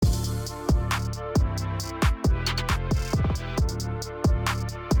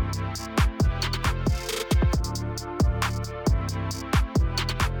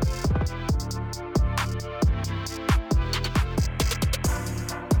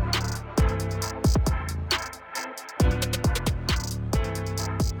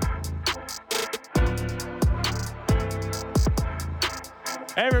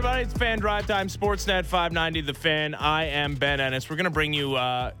Hey, everybody, it's Fan Drive Time, Sportsnet 590, The Fan. I am Ben Ennis. We're going to bring you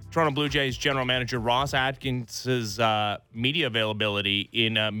Toronto Blue Jays general manager Ross Atkins' media availability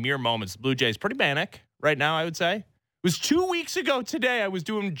in mere moments. The Blue Jays pretty manic right now, I would say. It was 2 weeks ago today I was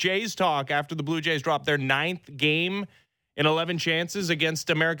doing Jays talk after the Blue Jays dropped their 9th game in 11 chances against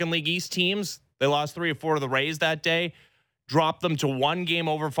American League East teams. They lost 3 or 4 to the Rays that day, dropped them to 1 game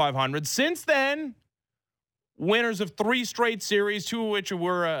over 500. Since then, winners of 3 straight series, 2 of which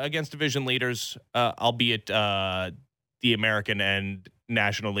were against division leaders, albeit the American and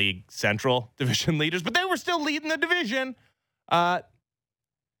National League Central division leaders, but they were still leading the division.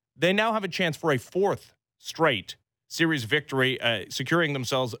 They now have a chance for a 4th straight series victory, securing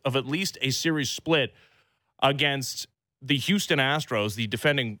themselves of at least a series split against the Houston Astros, the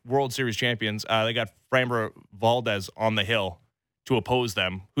defending World Series champions. They got Framber Valdez on the hill to oppose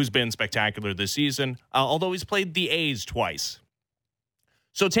them, who's been spectacular this season, although he's played the A's twice.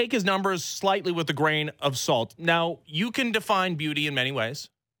 So take his numbers slightly with a grain of salt. Now, you can define beauty in many ways.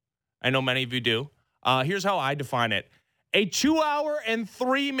 I know many of you do. Here's how I define it. A 2-hour and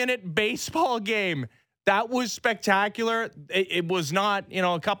 3-minute baseball game. That was spectacular. It was not,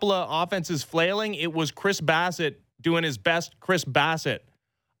 a couple of offenses flailing. It was Chris Bassett doing his best Chris Bassett.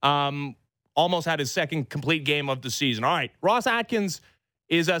 Almost had his second complete game of the season. All right, Ross Atkins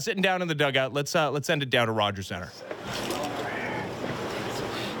is sitting down in the dugout. Let's send it down to Rogers Center.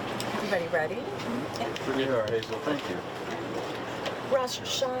 Everybody ready? Yeah. We are, Hazel. Thank you. Ross,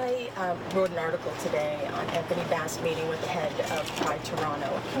 Shai wrote an article today on Anthony Bass meeting with the head of Pride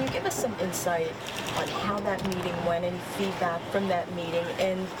Toronto. Can you give us some insight on how that meeting went and feedback from that meeting?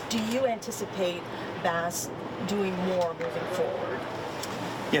 And do you anticipate Bass doing more moving forward?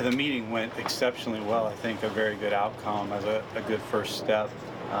 Yeah, the meeting went exceptionally well. I think a very good outcome as a good first step.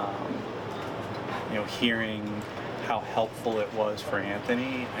 Hearing how helpful it was for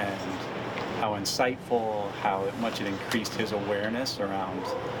Anthony and how insightful, how much it increased his awareness around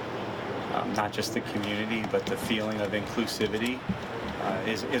not just the community, but the feeling of inclusivity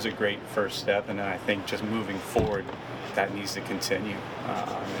is a great first step. And then I think just moving forward, that needs to continue.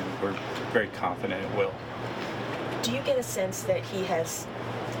 And we're very confident it will. Do you get a sense that he has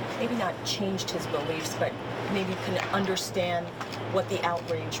maybe not changed his beliefs, but maybe can understand what the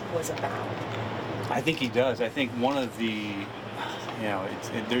outrage was about? I think he does. I think one of the,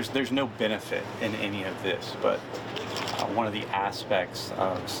 there's no benefit in any of this, but one of the aspects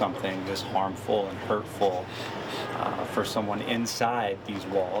of something this harmful and hurtful for someone inside these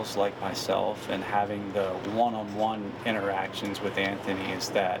walls like myself and having the one-on-one interactions with Anthony is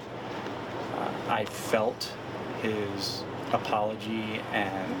that I felt his apology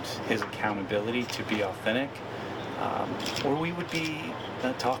and his accountability to be authentic, or we would be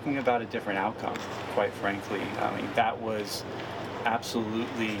talking about a different outcome, quite frankly. I mean, that was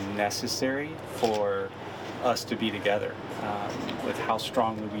absolutely necessary for us to be together, with how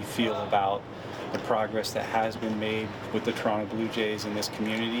strongly we feel about the progress that has been made with the Toronto Blue Jays in this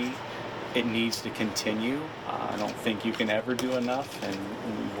community. It needs to continue. I don't think you can ever do enough, and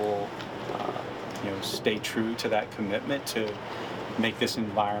we will stay true to that commitment to make this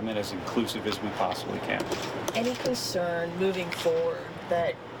environment as inclusive as we possibly can. Any concern moving forward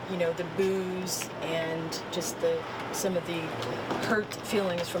that, the boos and just some of the hurt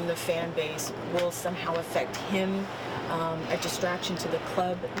feelings from the fan base will somehow affect him, a distraction to the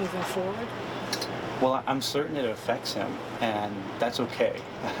club moving forward? Well, I'm certain it affects him, and that's okay.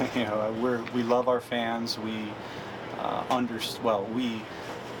 We love our fans.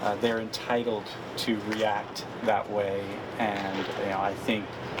 They're entitled to react that way, and I think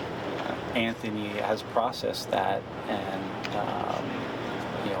Anthony has processed that and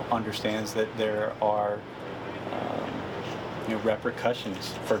understands that there are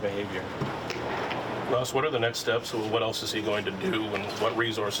repercussions for behavior. Ross, what are the next steps? What else is he going to do, and what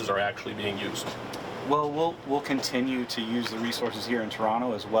resources are actually being used? Well, we'll continue to use the resources here in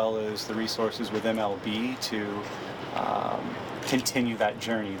Toronto as well as the resources with MLB to continue that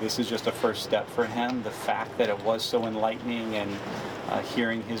journey. This is just a first step for him. The fact that it was so enlightening and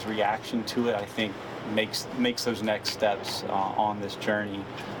hearing his reaction to it, I think, makes those next steps on this journey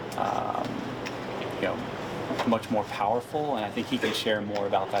much more powerful, and I think he can share more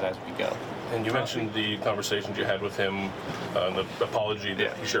about that as we go. And you mentioned the conversations you had with him, the apology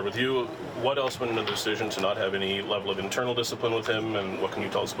that he shared with you. What else went into the decision to not have any level of internal discipline with him, and what can you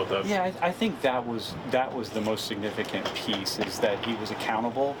tell us about that? Yeah, I think that was the most significant piece, is that he was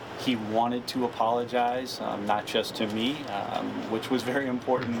accountable. He wanted to apologize, not just to me, which was very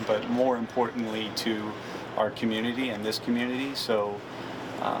important, but more importantly to our community and this community. So,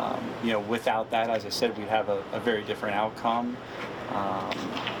 without that, as I said, we'd have a very different outcome.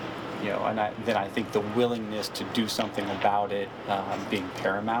 And then I think the willingness to do something about it being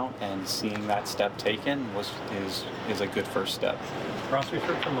paramount, and seeing that step taken is a good first step. Ross, we've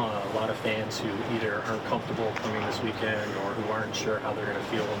heard from a lot of fans who either aren't comfortable coming this weekend or who aren't sure how they're going to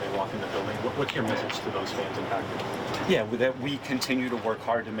feel when they walk in the building. What's your message to those fans impacted? Yeah, that we continue to work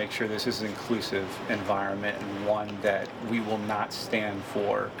hard to make sure this is an inclusive environment, and one that we will not stand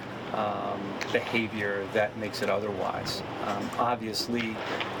for behavior that makes it otherwise. Obviously,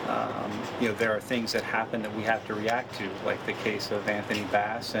 there are things that happen that we have to react to, like the case of Anthony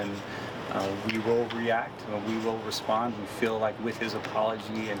Bass, and we will react, we will respond. We feel like with his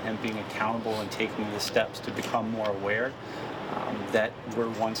apology and him being accountable and taking the steps to become more aware, that we're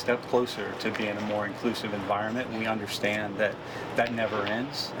one step closer to being a more inclusive environment. We understand that that never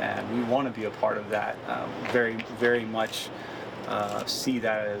ends, and we want to be a part of that. Very, very much see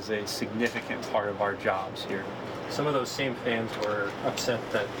that as a significant part of our jobs here. Some of those same fans were upset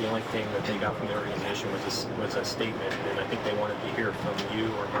that the only thing that they got from the organization was a statement, and I think they wanted to hear from you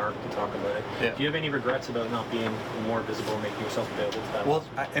or Mark to talk about it. Yeah. Do you have any regrets about not being more visible, making yourself available to that? Well,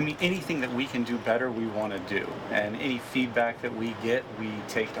 anything that we can do better, we want to do, and any feedback that we get, we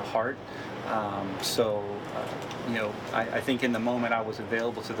take to heart. I think in the moment I was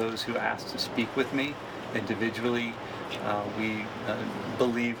available to those who asked to speak with me individually. We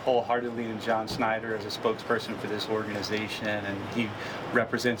believe wholeheartedly in John Snyder as a spokesperson for this organization, and he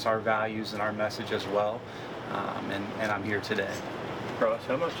represents our values and our message as well. And I'm here today. Ross,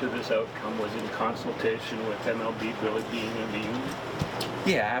 how much of this outcome was in consultation with MLB Billy Beane and the union?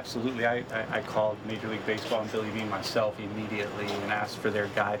 Yeah, absolutely. I called Major League Baseball and Billy Beane myself immediately and asked for their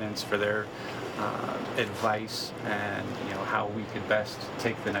guidance, for their advice, and how we could best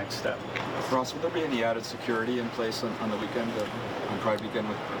take the next step. Ross, will there be any added security in place on the weekend, on Pride weekend,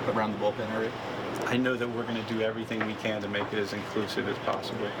 around the bullpen area? I know that we're going to do everything we can to make it as inclusive as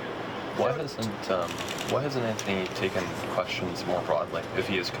possible. Why hasn't Anthony taken questions more broadly if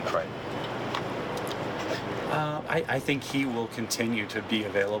he is contrite? I think he will continue to be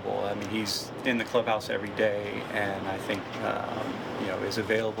available. I mean, he's in the clubhouse every day, and I think is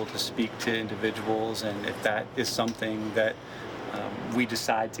available to speak to individuals. And if that is something that we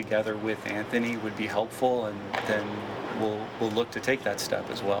decide together with Anthony would be helpful, and then we'll look to take that step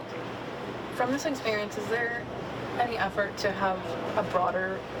as well. From this experience, is there any effort to have a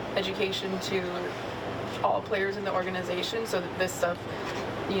broader education to all players in the organization so that this stuff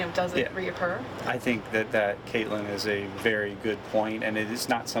doesn't reoccur? I think that Caitlin is a very good point, and it is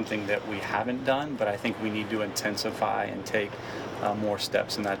not something that we haven't done, but I think we need to intensify and take more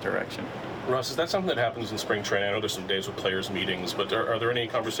steps in that direction. Ross, is that something that happens in spring training? I know there's some days with players meetings, but are there any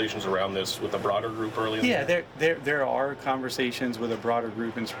conversations around this with a broader group early in the year? Yeah, there are conversations with a broader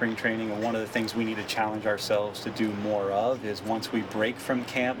group in spring training, and one of the things we need to challenge ourselves to do more of is once we break from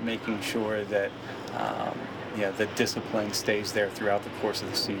camp, making sure that the discipline stays there throughout the course of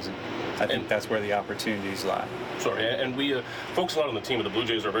the season. I think that's where the opportunities lie. Sorry, and we focus a lot on the team, but the Blue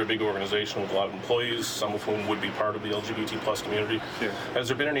Jays are a very big organization with a lot of employees, some of whom would be part of the LGBT plus community. Sure. Has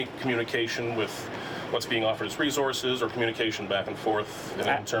there been any communication with what's being offered as resources or communication back and forth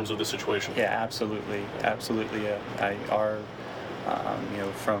in terms of the situation? Yeah, absolutely.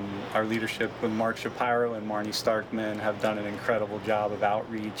 From our leadership with Mark Shapiro and Marnie Starkman have done an incredible job of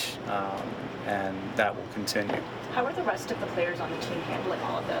outreach, and that will continue. How are the rest of the players on the team handling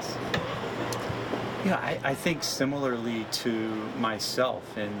all of this? I think similarly to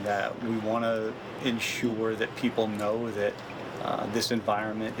myself, in that we want to ensure that people know that this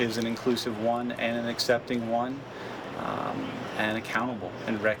environment is an inclusive one and an accepting one, and accountable,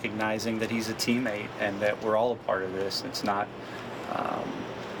 and recognizing that he's a teammate and that we're all a part of this. It's not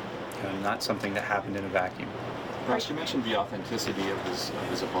not something that happened in a vacuum. Ross, you mentioned the authenticity of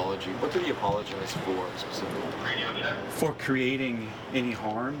his apology. What did he apologize for specifically? For creating any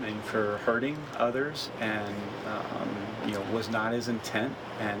harm and for hurting others, and was not his intent,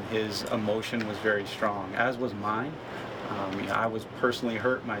 and his emotion was very strong, as was mine. I was personally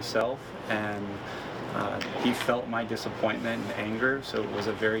hurt myself, and he felt my disappointment and anger, so it was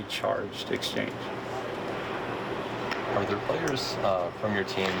a very charged exchange. Are there players from your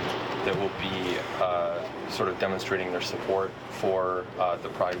team that will be sort of demonstrating their support for the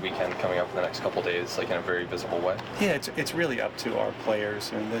Pride weekend coming up in the next couple days, like in a very visible way? Yeah, it's really up to our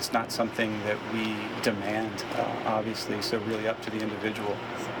players, and it's not something that we demand, obviously, so really up to the individual.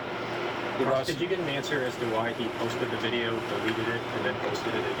 Ross, did you get an answer as to why he posted the video, deleted it, and then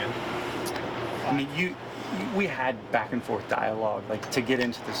posted it again? I mean, we had back and forth dialogue, like to get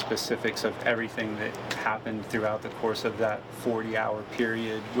into the specifics of everything that happened throughout the course of that 40-hour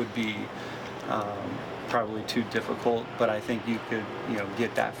period would be probably too difficult, but I think you could,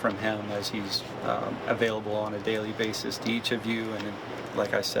 get that from him as he's available on a daily basis to each of you, and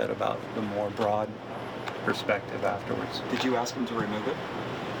like I said about the more broad perspective afterwards. Did you ask him to remove it?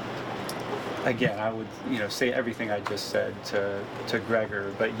 Again, I would, say everything I just said to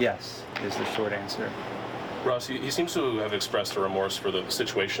Gregor, but yes is the short answer. Ross, he seems to have expressed a remorse for the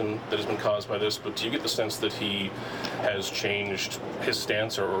situation that has been caused by this, but do you get the sense that he has changed his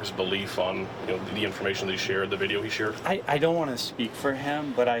stance or his belief on the information that he shared, the video he shared? I don't want to speak for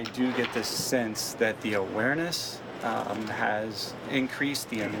him, but I do get the sense that the awareness has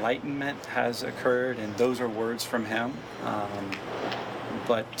increased, the enlightenment has occurred, and those are words from him.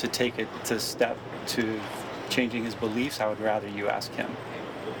 But to take it to step to changing his beliefs, I would rather you ask him.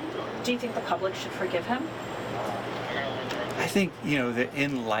 Do you think the public should forgive him? I think, that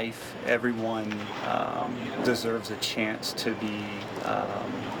in life, everyone deserves a chance to be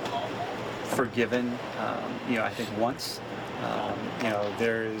forgiven, I think once.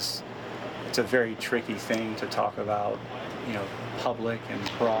 It's a very tricky thing to talk about, public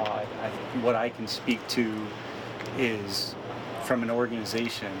and broad. What I can speak to is from an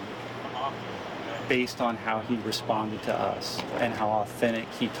organization based on how he responded to us and how authentic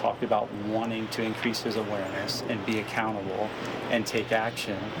he talked about wanting to increase his awareness and be accountable and take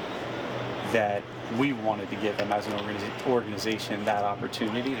action, that we wanted to give him as an organization that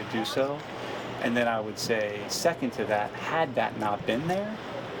opportunity to do so. And then I would say, second to that, had that not been there,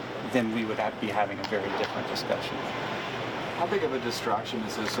 then we would be having a very different discussion. How big of a distraction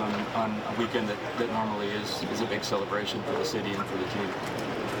is this on a weekend that normally is a big celebration for the city and for the team?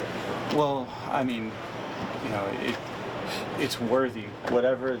 Well, I mean, it's worthy.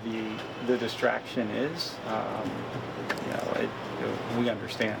 Whatever the distraction is, we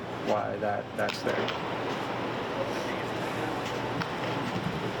understand why that's there.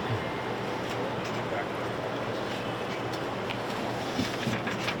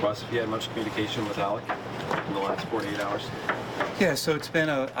 Russ, have you had much communication with Alek in the last 48 hours? Yeah, so it's been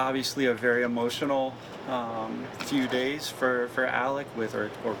obviously a very emotional few days for Alek,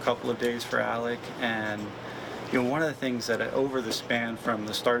 or a couple of days for Alek, and one of the things that over the span from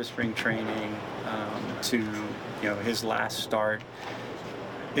the start of spring training to his last start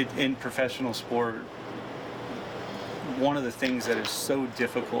in professional sport, one of the things that is so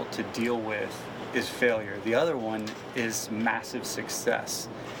difficult to deal with is failure. The other one is massive success.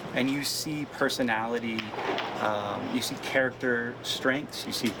 And you see personality, you see character strengths,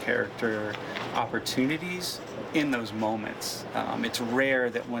 you see character opportunities in those moments. It's rare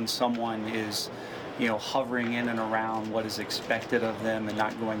that when someone is, hovering in and around what is expected of them and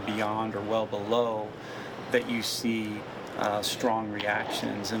not going beyond or well below, that you see strong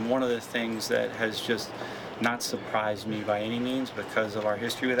reactions. And one of the things that has just not surprised me by any means because of our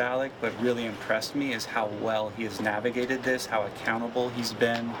history with Alek, but really impressed me is how well he has navigated this, how accountable he's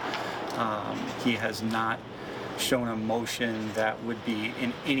been. He has not shown emotion that would be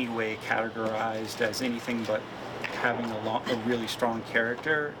in any way categorized as anything but having a really strong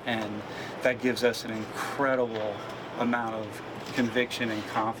character, and that gives us an incredible amount of conviction and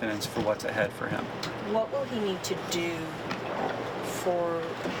confidence for what's ahead for him. What will he need to do for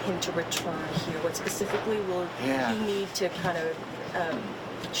him to return here? What specifically will he need to kind of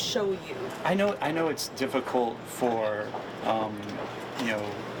show you? I know it's difficult for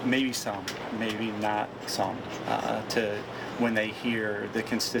maybe some, maybe not some, to when they hear the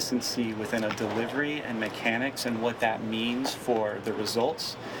consistency within a delivery and mechanics and what that means for the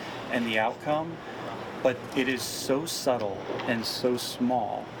results and the outcome. But it is so subtle and so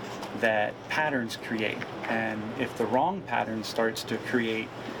small that patterns create. And if the wrong pattern starts to create,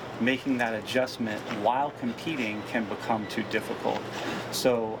 making that adjustment while competing can become too difficult.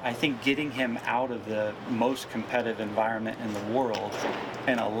 So I think getting him out of the most competitive environment in the world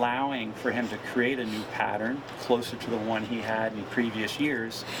and allowing for him to create a new pattern closer to the one he had in previous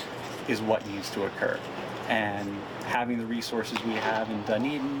years is what needs to occur. And having the resources we have in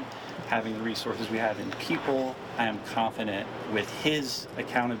Dunedin, having the resources we have in people, I am confident with his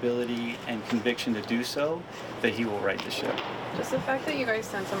accountability and conviction to do so, that he will right the ship. Just the fact that you guys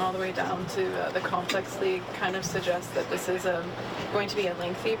sent him all the way down to the complex league kind of suggests that this is going to be a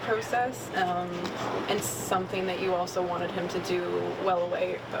lengthy process, and something that you also wanted him to do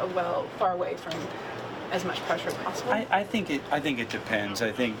far away from as much pressure as possible. I think it depends.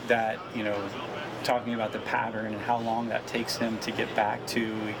 I think that, talking about the pattern and how long that takes him to get back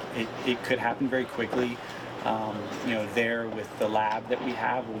to, it could happen very quickly. There with the lab that we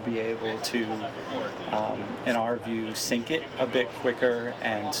have, we'll be able to, in our view, sync it a bit quicker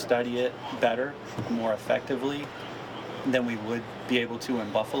and study it better, more effectively than we would be able to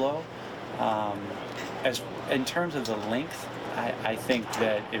in Buffalo. as in terms of the length, I think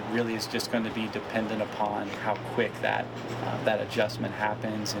that it really is just going to be dependent upon how quick that adjustment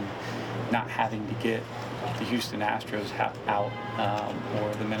happens, and not having to get the Houston Astros out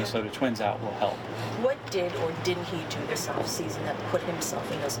or the Minnesota Twins out will help. What did or didn't he do this offseason that put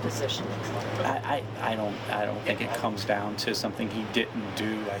himself in this position? I don't think it comes down to something he didn't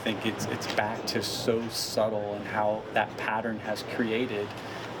do. I think it's back to so subtle and how that pattern has created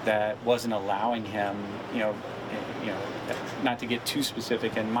that wasn't allowing him, not to get too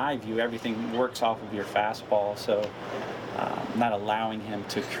specific, in my view, everything works off of your fastball, so not allowing him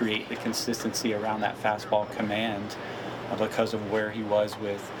to create the consistency around that fastball command because of where he was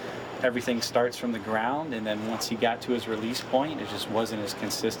with everything starts from the ground, and then once he got to his release point, it just wasn't as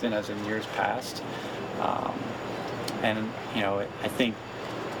consistent as in years past. I think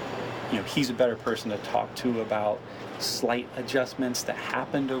he's a better person to talk to about slight adjustments that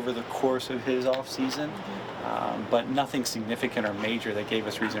happened over the course of his off season, but nothing significant or major that gave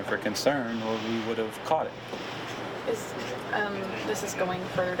us reason for concern, or we would have caught it. This is going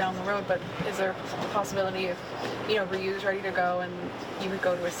further down the road, but is there a possibility if Ryu's ready to go and you would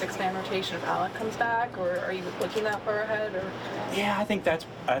go to a 6-man rotation if Alek comes back, or are you looking that far ahead? Or yeah, I think that's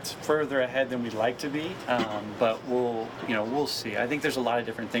further ahead than we'd like to be, but we'll see. I think there's a lot of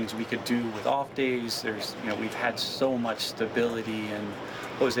different things we could do with off days. There's we've had so much stability, and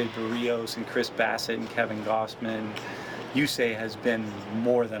Jose Barrios and Chris Bassett and Kevin Gossman. Yusei has been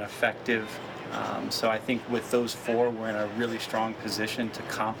more than effective. So I think with those 4, we're in a really strong position to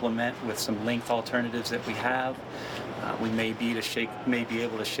complement with some length alternatives that we have. We may be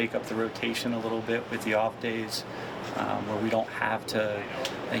able to shake up the rotation a little bit with the off days, where we don't have to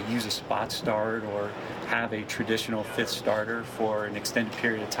use a spot start or have a traditional 5th starter for an extended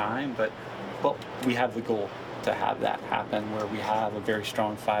period of time. But we have the goal to have that happen, where we have a very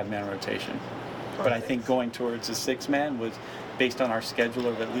strong 5-man rotation. But I think going towards a 6-man was, based on our schedule,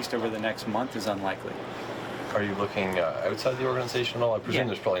 at least over the next month, is unlikely. Are you looking outside the organization at all? I presume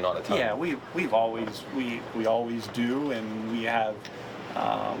there's probably not a ton. Yeah, we always do, and we have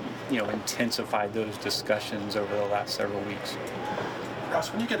intensified those discussions over the last several weeks.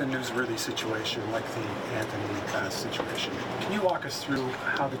 Ross, when you get a newsworthy situation like the Anthony Bass situation, can you walk us through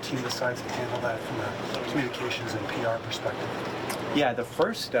how the team decides to handle that from a communications and PR perspective? Yeah, the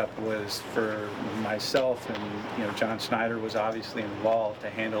first step was for myself, and John Schneider was obviously involved, to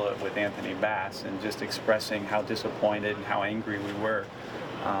handle it with Anthony Bass and just expressing how disappointed and how angry we were.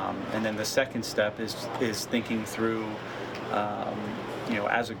 And then the second step is thinking through,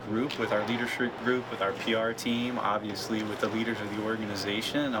 as a group, with our leadership group, with our PR team, obviously with the leaders of the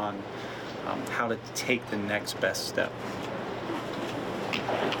organization, on how to take the next best step.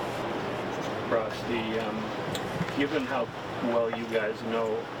 Ross, given how well you guys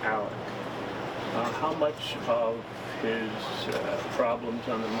know Alek, how much of his problems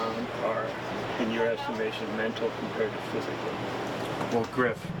on the mound are, in your estimation, mental compared to physical? Well,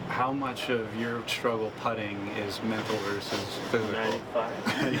 Griff, how much of your struggle putting is mental versus physical? 95.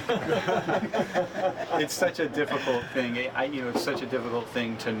 It's such a difficult thing. It's such a difficult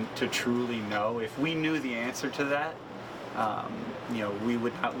thing to truly know. If we knew the answer to that, we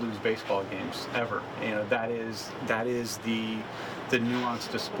would not lose baseball games ever. That is the nuance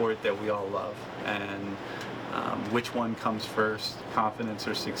to sport that we all love, and which one comes first, confidence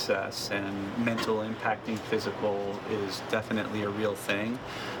or success, and mental impacting physical is definitely a real thing.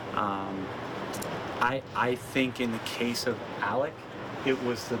 I think in the case of Alek, it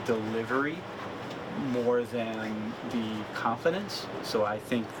was the delivery more than the confidence. So I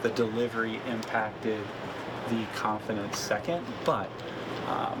think the delivery impacted the confidence second, but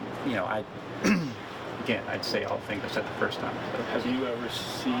I'd say all things I said the first time. Have you ever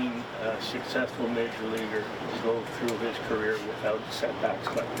seen a successful major leaguer go through his career without setbacks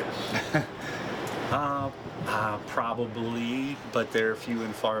like this? Probably, but they're few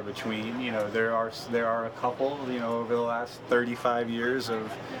and far between. There are a couple, over the last 35 years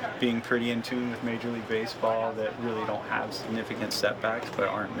of being pretty in tune with Major League Baseball that really don't have significant setbacks, but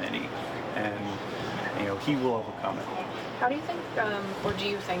aren't many. And, he will overcome it. how do you think, or do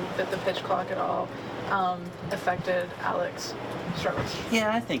you think that the pitch clock at all affected Alek's struggles?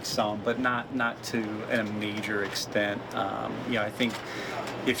 Yeah, I think some, but not to a major extent. I think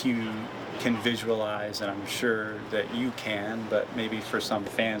if you can visualize, and I'm sure that you can, but maybe for some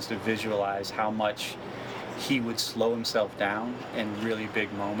fans to visualize how much he would slow himself down in really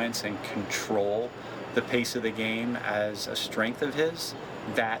big moments and control the pace of the game as a strength of his,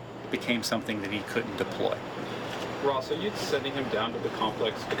 that became something that he couldn't deploy. Ross, are you sending him down to the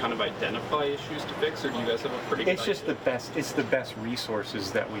complex to kind of identify issues to fix, or do you guys have a pretty good It's just idea? it's the best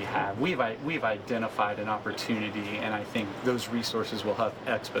resources that we have. We've identified an opportunity, and I think those resources will help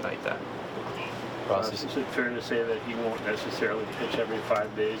expedite that. Ross, is it fair to say that he won't necessarily pitch every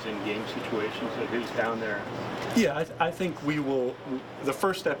 5 days in game situations, that he's down there? Yeah, I think we will. The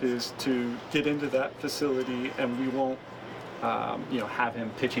first step is to get into that facility, and we won't, have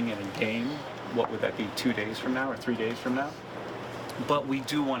him pitching in a game. What would that be, 2 days from now or 3 days from now? But we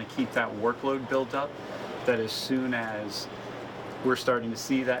do want to keep that workload built up, that as soon as we're starting to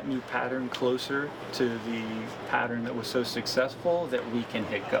see that new pattern closer to the pattern that was so successful, that we can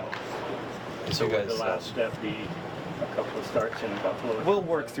hit go. So would the last step be a couple of starts in Buffalo? We'll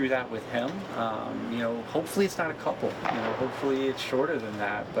work through that with him. Hopefully it's not a couple. Hopefully it's shorter than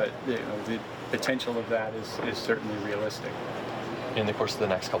that. But the potential of that is certainly realistic. In the course of the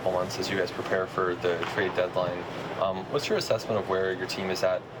next couple months, as you guys prepare for the trade deadline, what's your assessment of where your team is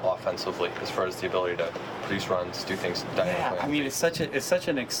at offensively, as far as the ability to produce runs, do things dynamically? Yeah, I mean, it's such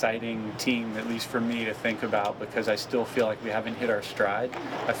an exciting team, at least for me, to think about, because I still feel like we haven't hit our stride.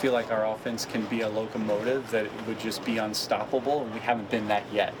 I feel like our offense can be a locomotive that would just be unstoppable, and we haven't been that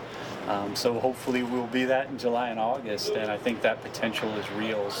yet. So hopefully we'll be that in July and August, and I think that potential is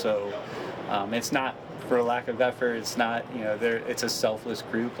real. So it's not for lack of effort. It's not, it's a selfless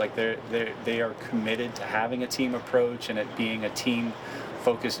group. Like they are committed to having a team approach and it being a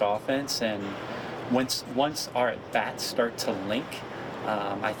team-focused offense. And once our at-bats start to link,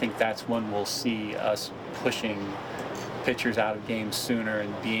 I think that's when we'll see us pushing pitchers out of games sooner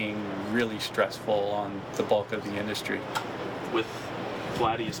and being really stressful on the bulk of the industry. With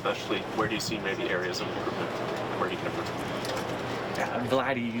Vladdy especially, where do you see maybe areas of improvement where he can improve?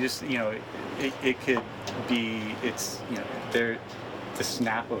 Vladdy, you just, it could be, the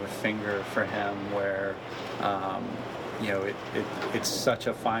snap of a finger for him where, it's such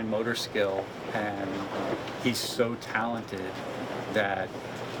a fine motor skill, and he's so talented that,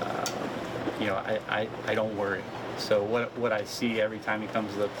 I don't worry. So what I see every time he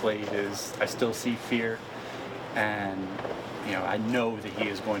comes to the plate is I still see fear, and, I know that he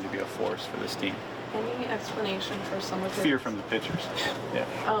is going to be a force for this team. Any explanation for some of his... Fear from the pitchers. Yeah.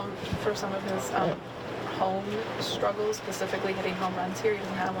 For some of his home struggles, specifically hitting home runs here, he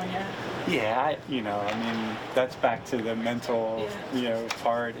doesn't have one yet. Yeah, that's back to the mental,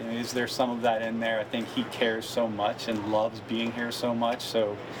 part. And is there some of that in there? I think he cares so much and loves being here so much.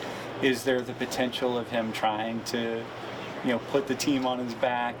 So is there the potential of him trying to, put the team on his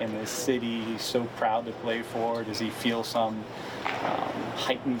back and the city he's so proud to play for? Does he feel some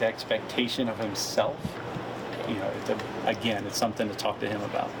heightened expectation of himself? It's something to talk to him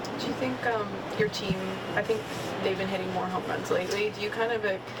about. Do you think your team, I think they've been hitting more home runs lately, do you kind of,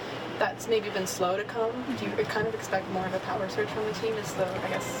 that's maybe been slow to come, do you kind of expect more of a power surge from the team as the,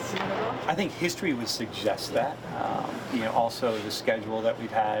 season goes on? I think history would suggest that. Also the schedule that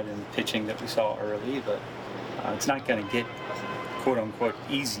we've had and pitching that we saw early, but it's not going to get quote unquote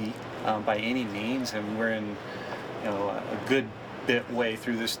easy by any means, and we're in a good bit way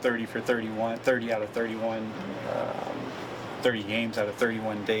through this 30 out of 31 30 games out of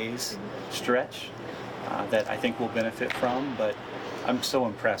 31 days stretch that I think we'll benefit from. But I'm so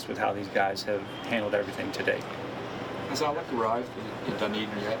impressed with how these guys have handled everything today. Has Alek arrived in Dunedin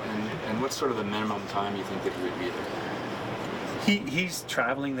yet? And what's sort of the minimum time you think that he would be there? He's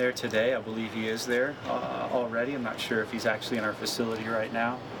traveling there today. I believe he is there already. I'm not sure if he's actually in our facility right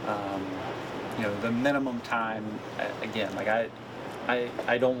now. The minimum time, again,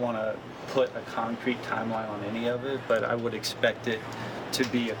 I don't want to put a concrete timeline on any of it, but I would expect it to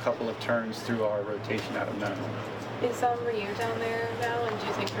be a couple of turns through our rotation at a minimum. Is Ryu down there now, and do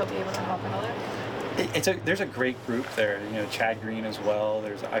you think he'll be able to help Alek? There's a great group there. Chad Green as well.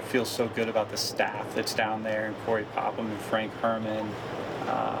 I feel so good about the staff that's down there, and Corey Popham and Frank Herman.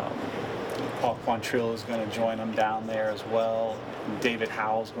 Paul Quantrill is going to join them down there as well. David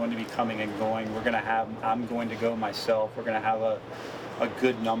Howell's going to be coming and going. I'm going to go myself. We're going to have a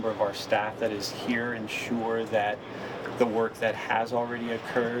good number of our staff that is here, ensure that the work that has already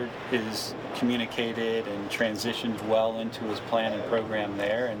occurred is communicated and transitioned well into his plan and program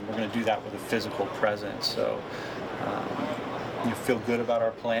there, and we're going to do that with a physical presence. So feel good about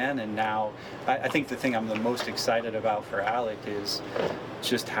our plan, and now I think the thing I'm the most excited about for Alek is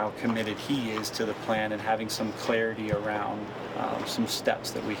just how committed he is to the plan and having some clarity around some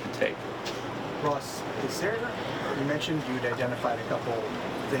steps that we can take. Ross, you mentioned you'd identified a couple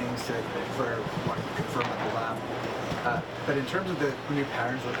things for confirm with the lab, but in terms of the new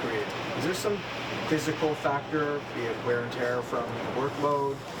patterns we're creating, is there some physical factor, be it wear and tear from the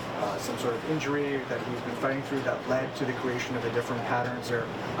workload, some sort of injury that he's been fighting through that led to the creation of a different pattern? Is there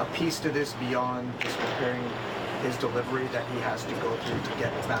a piece to this beyond just repairing his delivery that he has to go through to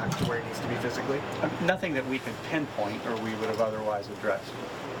get back to where he needs to be physically? Nothing that we could pinpoint or we would have otherwise addressed.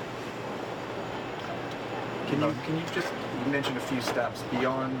 Can you just mention a few steps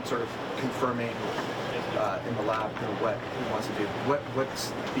beyond sort of confirming in the lab what he wants to do?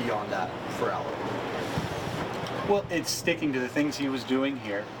 What's beyond that for Alek? Well, it's sticking to the things he was doing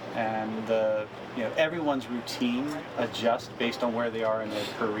here, and everyone's routine adjusts based on where they are in their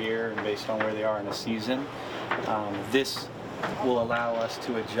career and based on where they are in a season. This will allow us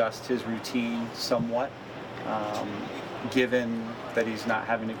to adjust his routine somewhat, given that he's not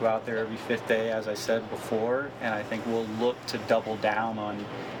having to go out there every fifth day, as I said before, and I think we'll look to double down on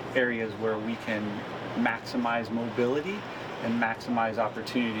areas where we can maximize mobility and maximize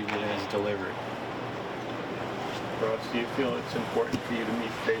opportunity within his delivery. Ross, do you feel it's important for you to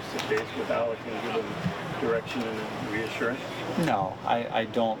meet face-to-face with Alek and give him direction and reassurance? No, I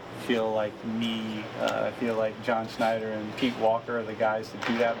don't feel like me. I feel like John Schneider and Pete Walker are the guys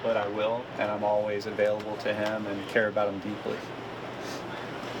to do that, but I will, and I'm always available to him and care about him deeply.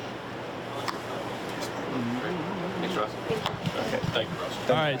 Thanks, Ross. Okay. Thank you, Russ.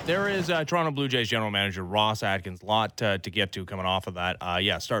 All right, there is Toronto Blue Jays general manager Ross Atkins. A lot to get to coming off of that.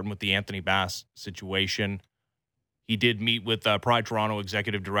 Starting with the Anthony Bass situation. He did meet with Pride Toronto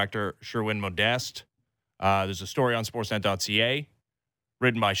executive director Sherwin Modeste. There's a story on sportsnet.ca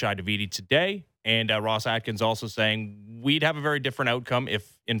written by Shai Davidi today. And Ross Atkins also saying we'd have a very different outcome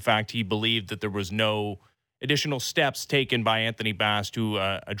if, in fact, he believed that there was no additional steps taken by Anthony Bass to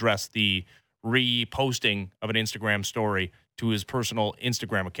address the reposting of an Instagram story to his personal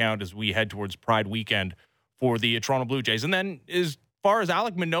Instagram account as we head towards Pride weekend for the Toronto Blue Jays. And then as far as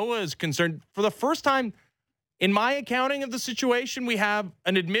Alek Manoah is concerned, for the first time in my accounting of the situation, we have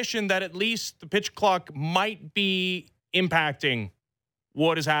an admission that at least the pitch clock might be impacting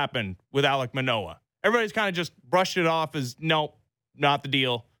what has happened with Alek Manoah. Everybody's kind of just brushed it off as, nope, not the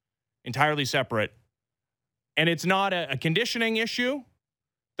deal, entirely separate. And it's not a conditioning issue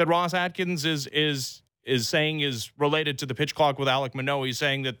that Ross Atkins is saying is related to the pitch clock with Alek Manoah. He's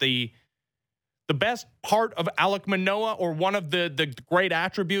saying that the best part of Alek Manoah, or one of the great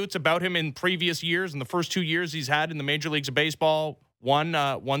attributes about him in previous years, in the first 2 years he's had in the major leagues of baseball,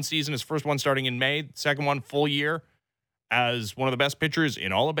 one season, his first one starting in May, second one full year as one of the best pitchers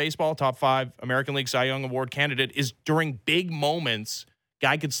in all of baseball, top 5 American League Cy Young Award candidate, is during big moments,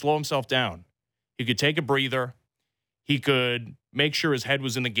 guy could slow himself down. He could take a breather. He could make sure his head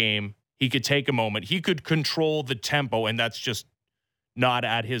was in the game. He could take a moment. He could control the tempo, and that's just not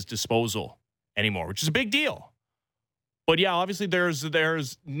at his disposal anymore, which is a big deal. But yeah, obviously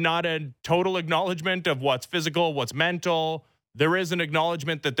there's not a total acknowledgement of what's physical, what's mental. There is an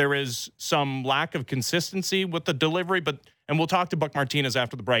acknowledgement that there is some lack of consistency with the delivery, and we'll talk to Buck Martinez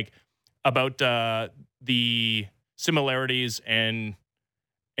after the break about the similarities and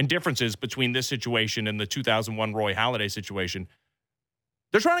differences between this situation and the 2001 Roy Halladay situation.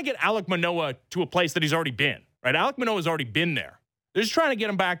 They're trying to get Alek Manoah to a place that he's already been, right? Alek Manoah's already been there. They're just trying to get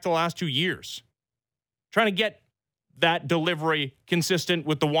him back to the last 2 years. Trying to get that delivery consistent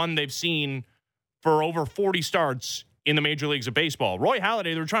with the one they've seen for over 40 starts in the major leagues of baseball. Roy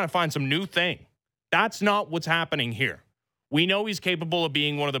Halladay, they're trying to find some new thing. That's not what's happening here. We know he's capable of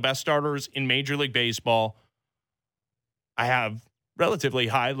being one of the best starters in Major League Baseball. I have relatively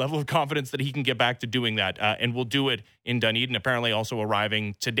high level of confidence that he can get back to doing that, and will do it in Dunedin, apparently also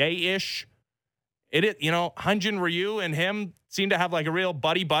arriving today-ish. Hyunjin Ryu and him seem to have like a real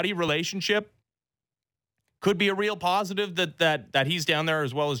buddy-buddy relationship. Could be a real positive that he's down there,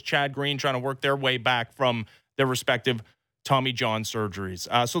 as well as Chad Green trying to work their way back from their respective Tommy John surgeries.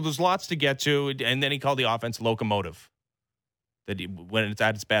 So there's lots to get to, and then he called the offense locomotive. That when it's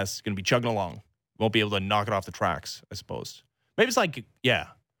at its best, it's going to be chugging along. Won't be able to knock it off the tracks, I suppose. Maybe it's like, one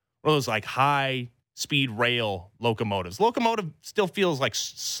of those like high-speed rail locomotives. Locomotive still feels like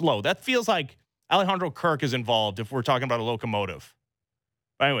slow. That feels like Alejandro Kirk is involved if we're talking about a locomotive.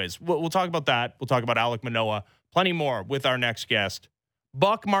 But anyways, we'll talk about that. We'll talk about Alek Manoah. Plenty more with our next guest,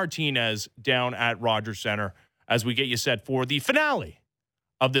 Buck Martinez, down at Rogers Center, as we get you set for the finale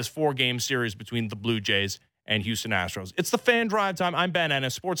of this 4-game series between the Blue Jays and Houston Astros. It's the Fan Drive time. I'm Ben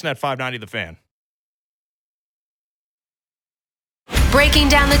Ennis, Sportsnet 590 The Fan. Breaking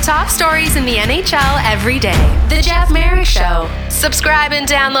down the top stories in the NHL every day. The Jeff Merrick Show. Subscribe and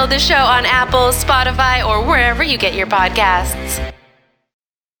download the show on Apple, Spotify, or wherever you get your podcasts.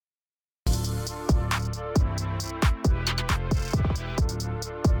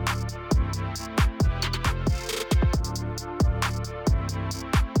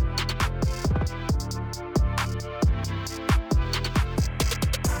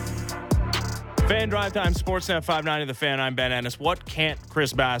 Fan Drive Time, Sportsnet 590 The Fan. I'm Ben Ennis. What can't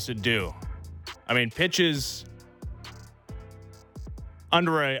Chris Bassett do? I mean, pitches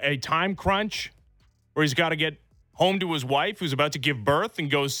under a time crunch where he's got to get home to his wife who's about to give birth and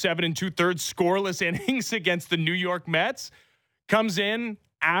goes 7 2/3 scoreless innings against the New York Mets. Comes in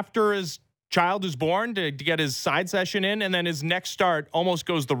after his child is born to get his side session in, and then his next start almost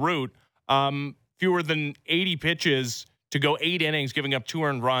goes the route. Fewer than 80 pitches to go 8 innings, giving up 2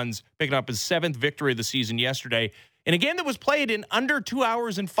 earned runs, picking up his 7th victory of the season yesterday in a game that was played in under 2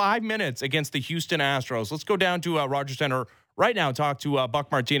 hours and 5 minutes against the Houston Astros. Let's go down to Rogers Center right now and talk to Buck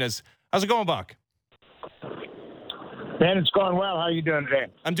Martinez. How's it going, Buck? Man, it's going well. How are you doing today?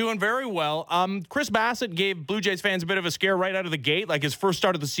 I'm doing very well. Chris Bassett gave Blue Jays fans a bit of a scare right out of the gate. Like his first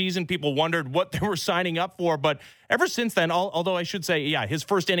start of the season, people wondered what they were signing up for. But ever since then, although I should say, yeah, his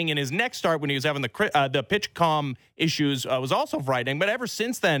first inning in his next start when he was having the pitch calm issues was also frightening. But ever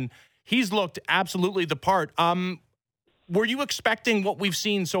since then, he's looked absolutely the part. Were you expecting what we've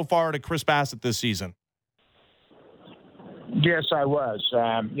seen so far to Chris Bassett this season? Yes, I was.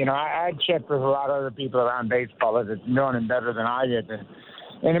 I checked with a lot of other people around baseball that had known him better than I did.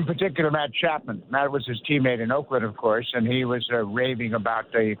 And in particular, Matt Chapman. Matt was his teammate in Oakland, of course, and he was raving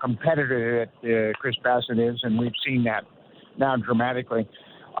about the competitor that Chris Bassett is, and we've seen that now dramatically.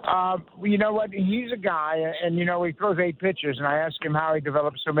 You know what? He's a guy, and, he throws 8 pitches, and I asked him how he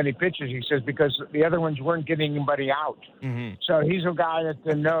developed so many pitches. He says because the other ones weren't getting anybody out. Mm-hmm. So he's a guy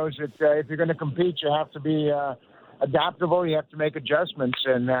that knows that if you're going to compete, you have to be adaptable. You have to make adjustments,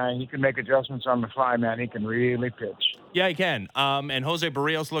 and he can make adjustments on the fly, man. He can really pitch. Yeah, he can. And Jose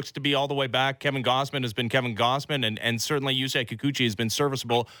Barrios looks to be all the way back. Kevin Gossman has been Kevin Gossman, and certainly Yusei Kikuchi has been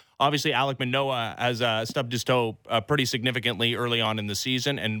serviceable. Obviously, Alek Manoah has stubbed his toe pretty significantly early on in the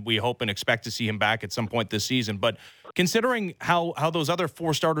season, and we hope and expect to see him back at some point this season. But considering how those other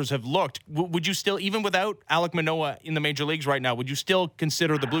 4 starters have looked, would you still, even without Alek Manoah in the major leagues right now, would you still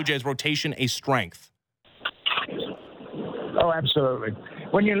consider the Blue Jays rotation a strength? Oh, absolutely.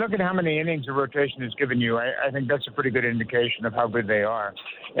 When you look at how many innings the rotation has given you, I think that's a pretty good indication of how good they are.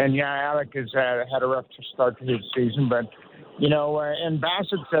 And, yeah, Alek has had a rough start to his season, but, and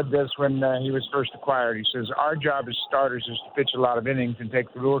Bassett said this when he was first acquired. He says, our job as starters is to pitch a lot of innings and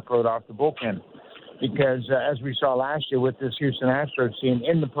take the workload off the bullpen. Because as we saw last year with this Houston Astros team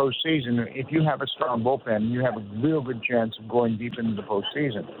in the postseason, if you have a strong bullpen, you have a real good chance of going deep into the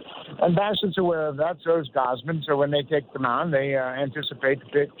postseason. And Bassett's aware of that, so is Gossman. So when they take them on, they anticipate to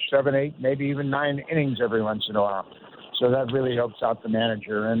pitch 7, 8, maybe even 9 innings every once in a while. So that really helps out the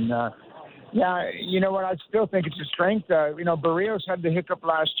manager. And, you know what? I still think it's a strength. Barrios had the hiccup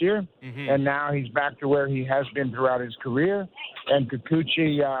last year, and now he's back to where he has been throughout his career. And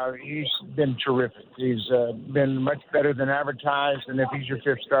Kikuchi, he's been terrific. He's been much better than advertised, and if he's your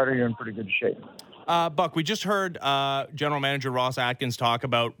 5th starter, you're in pretty good shape. Buck, we just heard General Manager Ross Atkins talk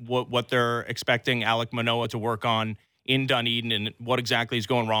about what they're expecting Alek Manoah to work on in Dunedin and what exactly is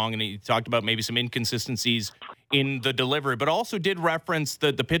going wrong, and he talked about maybe some inconsistencies in the delivery, but also did reference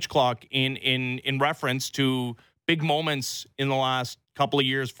the pitch clock in reference to big moments in the last couple of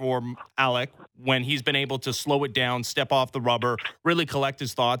years for Alek when he's been able to slow it down, step off the rubber, really collect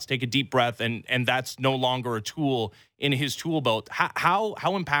his thoughts, take a deep breath, and that's no longer a tool in his tool belt. How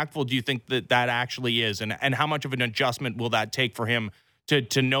impactful do you think that actually is, and how much of an adjustment will that take for him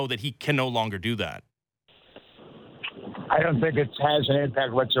to know that he can no longer do that? I don't think it has an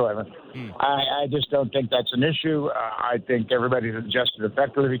impact whatsoever. I just don't think that's an issue. I think everybody's adjusted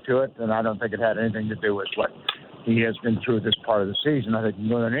effectively to it, and I don't think it had anything to do with what he has been through this part of the season. I think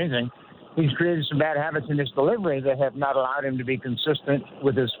more than anything, he's created some bad habits in his delivery that have not allowed him to be consistent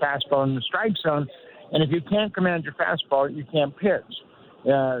with his fastball in the strike zone. And if you can't command your fastball, you can't pitch.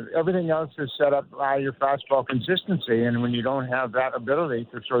 Everything else is set up by your fastball consistency, and when you don't have that ability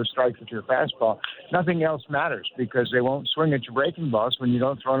to throw strikes with your fastball, nothing else matters because they won't swing at your breaking balls when you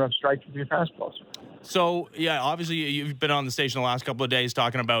don't throw enough strikes with your fastballs. So, yeah, obviously you've been on the station the last couple of days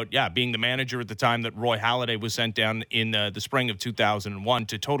talking about, being the manager at the time that Roy Halladay was sent down in the spring of 2001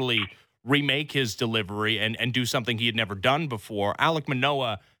 to totally remake his delivery and do something he had never done before. Alek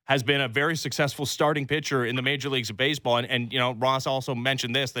Manoah has been a very successful starting pitcher in the major leagues of baseball. And Ross also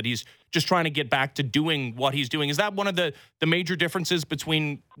mentioned this, that he's just trying to get back to doing what he's doing. Is that one of the major differences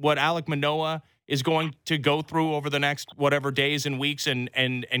between what Alek Manoah is going to go through over the next whatever days and weeks and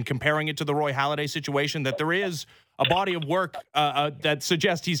comparing it to the Roy Halladay situation, that there is a body of work that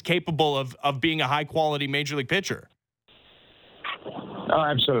suggests he's capable of being a high-quality major league pitcher? Oh,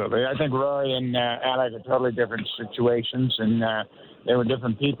 absolutely. I think Roy and Alek are totally different situations, and they were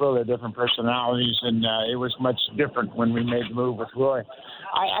different people, they're different personalities, and it was much different when we made the move with Roy.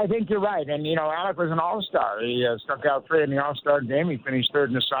 I think you're right, and, Alek was an all-star. He struck out 3 in the all-star game. He finished 3rd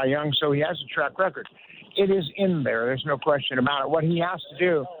in the Cy Young, so he has a track record. It is in there. There's no question about it. What he has to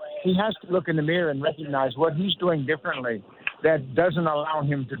do, he has to look in the mirror and recognize what he's doing differently that doesn't allow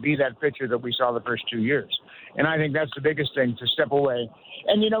him to be that pitcher that we saw the first 2 years. And I think that's the biggest thing, to step away.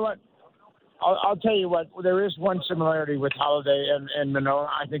 And you know what? I'll tell you what, there is one similarity with Holiday and Manoah.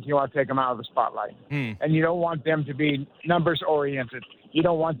 I think you want to take them out of the spotlight. And you don't want them to be numbers-oriented. You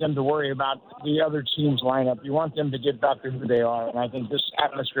don't want them to worry about the other team's lineup. You want them to get back to who they are, and I think this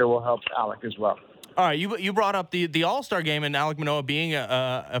atmosphere will help Alek as well. All right, you brought up the All-Star game and Alek Manoah being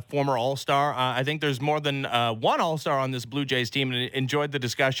a former All-Star. I think there's more than one All-Star on this Blue Jays team, and enjoyed the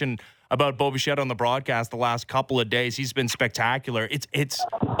discussion about Bo Bichette on the broadcast the last couple of days. He's been spectacular. It's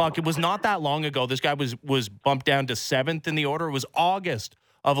Buck, it was not that long ago. This guy was bumped down to 7th in the order. It was August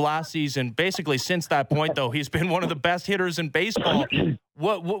of last season. Basically, since that point, though, he's been one of the best hitters in baseball.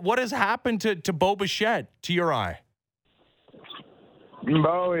 What has happened to Bo Bichette, to your eye?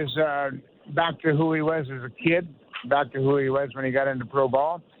 Bo is back to who he was as a kid, back to who he was when he got into pro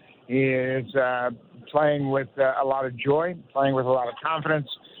ball. He is playing with a lot of joy, playing with a lot of confidence,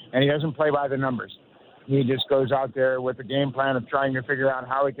 and he doesn't play by the numbers. He just goes out there with a game plan of trying to figure out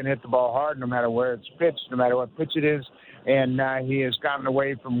how he can hit the ball hard, no matter where it's pitched, no matter what pitch it is. And he has gotten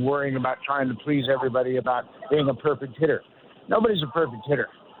away from worrying about trying to please everybody about being a perfect hitter. Nobody's a perfect hitter,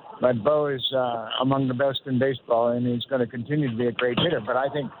 but Bo is among the best in baseball, and he's going to continue to be a great hitter. But I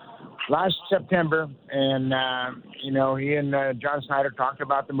think last September, and, he and John Snyder talked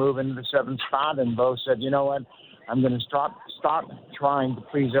about the move into the 7th spot, and Bo said, you know what, I'm going to stop trying to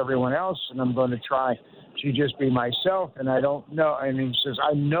please everyone else, and I'm going to try to just be myself, and I don't know. And he says,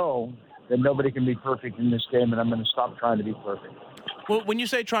 I know that nobody can be perfect in this game, and I'm going to stop trying to be perfect. Well, when you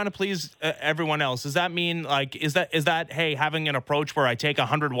say trying to please everyone else, does that mean, like, is that hey, having an approach where I take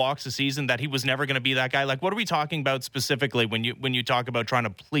 100 walks a season, that he was never going to be that guy? Like, what are we talking about specifically when you talk about trying to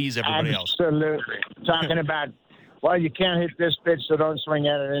please everybody else? Absolutely. Talking about, well, you can't hit this pitch, so don't swing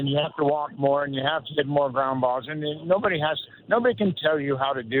at it, and you have to walk more, and you have to hit more ground balls, and nobody can tell you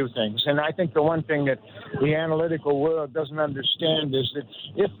how to do things. And I think the one thing that the analytical world doesn't understand is that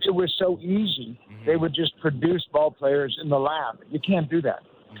if it was so easy, they would just produce ball players in the lab. You can't do that.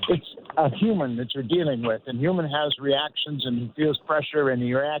 It's a human that you're dealing with, and human has reactions, and he feels pressure, and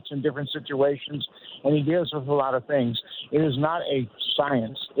he reacts in different situations, and he deals with a lot of things. It is not a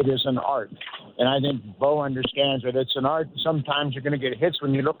science. It is an art. And I think Bo understands that it's an art. Sometimes you're going to get hits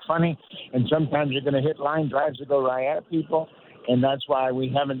when you look funny, and sometimes you're going to hit line drives that go right at people, and that's why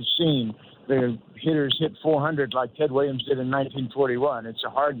we haven't seen the hitters hit 400 like Ted Williams did in 1941. It's a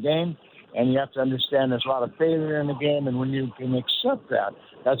hard game, and you have to understand there's a lot of failure in the game, and when you can accept that,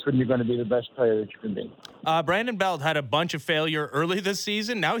 that's when you're going to be the best player that you can be. Brandon Belt had a bunch of failure early this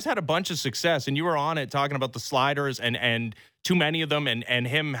season. Now he's had a bunch of success, and you were on it talking about the sliders and too many of them, and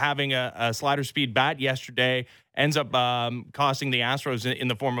him having a slider speed bat yesterday ends up costing the Astros in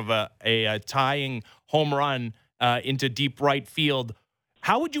the form of a tying home run into deep right field.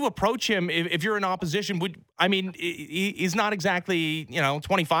 How would you approach him if you're in opposition? He's not exactly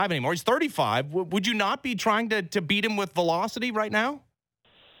 25 anymore. He's 35. Would you not be trying to beat him with velocity right now?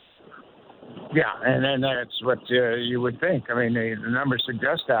 Yeah, and that's what you would think. I mean, the numbers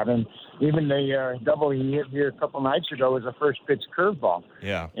suggest that. And even the double he hit here a couple nights ago was a first-pitch curveball.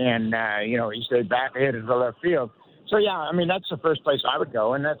 Yeah. And, he stayed back ahead of the left field. So, yeah, I mean, that's the first place I would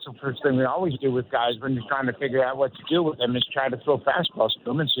go, and that's the first thing we always do with guys when you're trying to figure out what to do with them is try to throw fastballs to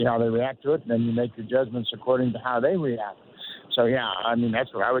them and see how they react to it, and then you make your judgments according to how they react. So, yeah, I mean,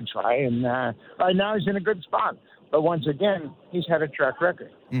 that's what I would try. And right now he's in a good spot. But once again, he's had a track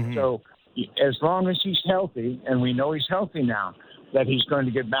record. Mm-hmm. So as long as he's healthy, and we know he's healthy now, that he's going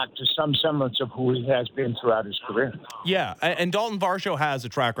to get back to some semblance of who he has been throughout his career. Yeah, and Dalton Varsho has a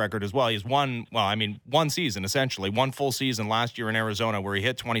track record as well. He's one season, essentially, one full season last year in Arizona where he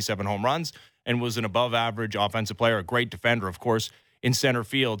hit 27 home runs and was an above-average offensive player, a great defender, of course, in center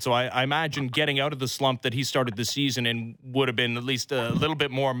field. So I imagine getting out of the slump that he started the season in would have been at least a little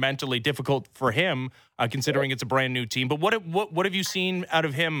bit more mentally difficult for him, considering it's a brand-new team. But what have you seen out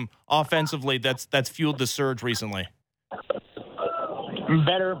of him offensively that's fueled the surge recently?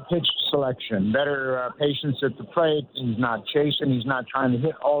 Better pitch selection, better patience at the plate. He's not chasing. He's not trying to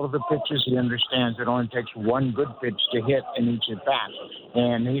hit all of the pitches. He understands it only takes one good pitch to hit in each at bat.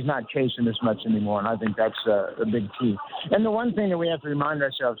 And he's not chasing as much anymore, and I think that's a big key. And the one thing that we have to remind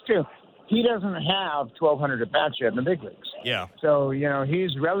ourselves, too, he doesn't have 1,200 at-bats yet in the big leagues. Yeah. So,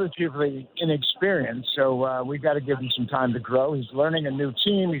 he's relatively inexperienced, so we've got to give him some time to grow. He's learning a new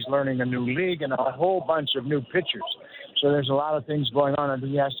team, he's learning a new league, and a whole bunch of new pitchers. So there's a lot of things going on that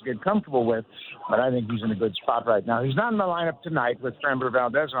he has to get comfortable with, but I think he's in a good spot right now. He's not in the lineup tonight with Framber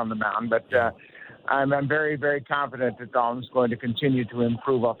Valdez on the mound, but I'm very, very confident that Dalton's going to continue to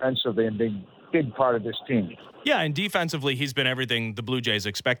improve offensively and be a big part of this team. Yeah, and defensively, he's been everything the Blue Jays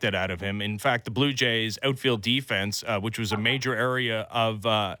expected out of him. In fact, the Blue Jays' outfield defense, which was a major area of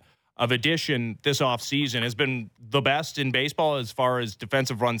addition this offseason, has been the best in baseball as far as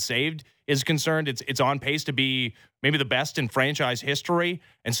defensive runs saved is concerned. It's on pace to be maybe the best in franchise history.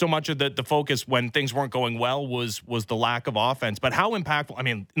 And so much of the focus when things weren't going well was the lack of offense. But how impactful,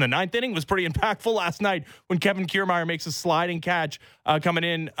 in the ninth inning was pretty impactful last night when Kevin Kiermaier makes a sliding catch coming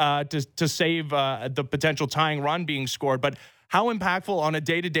in to save the potential tying run being scored. But how impactful on a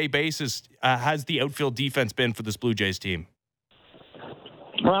day-to-day basis has the outfield defense been for this Blue Jays team?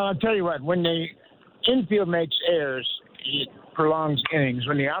 Well, I'll tell you what, when the infield makes errors, it prolongs innings.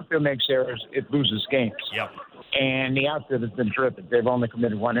 When the outfield makes errors, it loses games. Yep. And the outfield has been terrific. They've only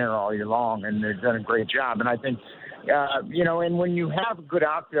committed one error all year long, and they've done a great job. And I think, and when you have a good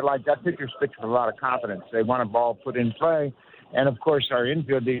outfield like that, pitchers pitch with a lot of confidence. They want a ball put in play. And, of course, our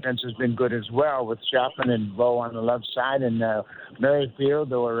infield defense has been good as well with Chapman and Bo on the left side and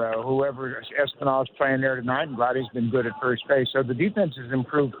Merrifield or whoever Espinal's playing there tonight. And Vladdy's been good at first base. So the defense has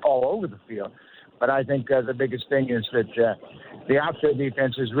improved all over the field. But I think the biggest thing is that the outfield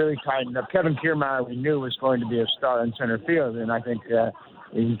defense is really tightened up. Kevin Kiermaier, we knew, was going to be a star in center field, and I think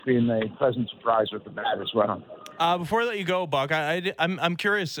he's been a pleasant surprise with the bat as well. Before I let you go, Buck, I'm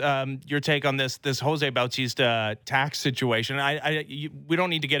curious your take on this Jose Bautista tax situation. We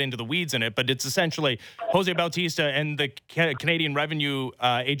don't need to get into the weeds in it, but it's essentially Jose Bautista and the Canadian Revenue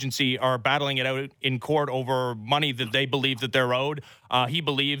Agency are battling it out in court over money that they believe that they're owed. He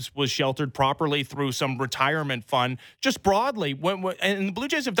believes was sheltered properly through some retirement fund. Just broadly, and the Blue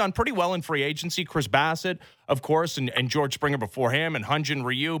Jays have done pretty well in free agency. Chris Bassett, of course, and George Springer before him, and Hyun-Jin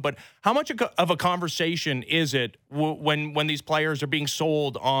Ryu. But how much of a conversation is it when these players are being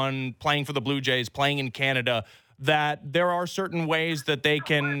sold on playing for the Blue Jays, playing in Canada, that there are certain ways that they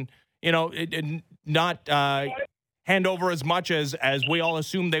can, not hand over as much as we all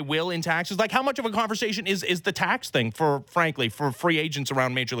assume they will in taxes? Like, how much of a conversation is the tax thing for free agents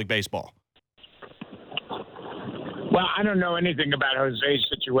around Major League Baseball? Well, I don't know anything about Jose's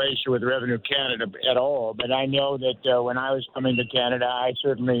situation with Revenue Canada at all, but I know that when I was coming to Canada, I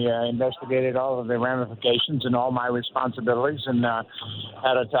certainly investigated all of the ramifications and all my responsibilities and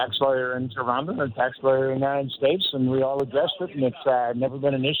had a tax lawyer in Toronto and a tax lawyer in the United States, and we all addressed it, and it's never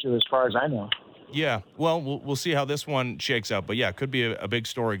been an issue as far as I know. Yeah, well, we'll see how this one shakes out. But, yeah, it could be a big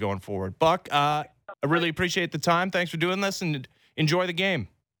story going forward. Buck, I really appreciate the time. Thanks for doing this, and enjoy the game.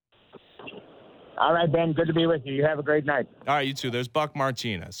 All right, Ben, good to be with you. You have a great night. All right, you too. There's Buck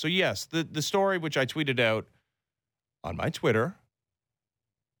Martinez. So, yes, the story which I tweeted out on my Twitter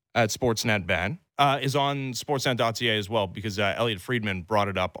at SportsNetBan is on sportsnet.ca as well because Elliot Friedman brought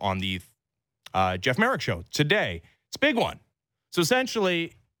it up on the Jeff Merrick show today. It's a big one. So, essentially,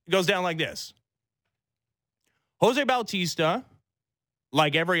 it goes down like this. Jose Bautista,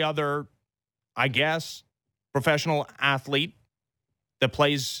 like every other, I guess, professional athlete that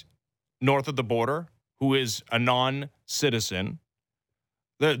plays north of the border, who is a non-citizen,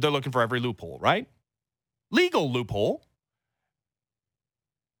 they're looking for every loophole, right? Legal loophole.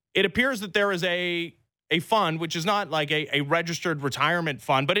 It appears that there is a fund, which is not like a registered retirement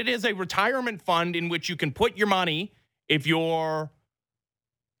fund, but it is a retirement fund in which you can put your money if you're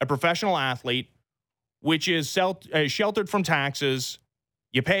a professional athlete, which is sheltered from taxes.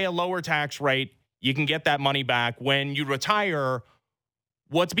 You pay a lower tax rate. You can get that money back when you retire.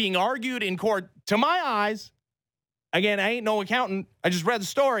 What's being argued in court, to my eyes, again, I ain't no accountant, I just read the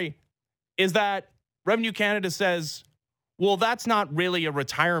story, is that Revenue Canada says, well, that's not really a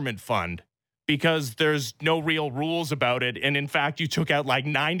retirement fund because there's no real rules about it. And in fact, you took out like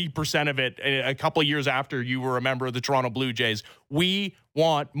 90% of it a couple of years after you were a member of the Toronto Blue Jays. We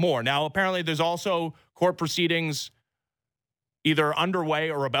want more. Now, apparently there's also court proceedings either underway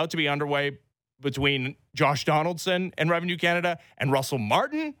or about to be underway between Josh Donaldson and Revenue Canada and Russell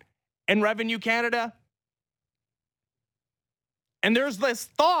Martin and Revenue Canada. And there's this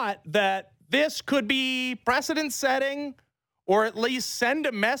thought that this could be precedent setting or at least send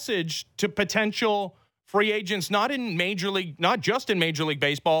a message to potential free agents, not just in Major League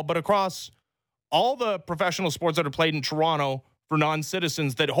Baseball, but across all the professional sports that are played in Toronto for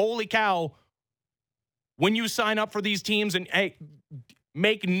non-citizens, that holy cow, when you sign up for these teams and hey,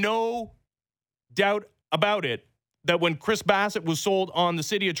 make no doubt about it that when Chris Bassett was sold on the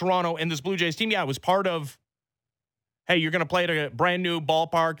city of Toronto and this Blue Jays team, it was part of, hey, you're going to play at a brand new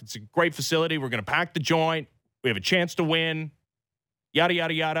ballpark. It's a great facility. We're going to pack the joint. We have a chance to win. Yada,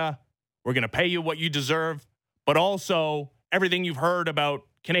 yada, yada. We're going to pay you what you deserve. But also, everything you've heard about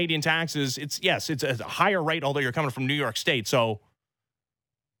Canadian taxes, it's a higher rate, although you're coming from New York State. So,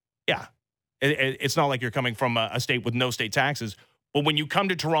 yeah, it's not like you're coming from a state with no state taxes. But when you come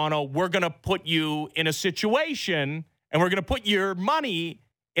to Toronto, we're going to put you in a situation and we're going to put your money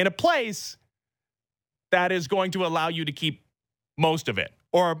in a place that is going to allow you to keep most of it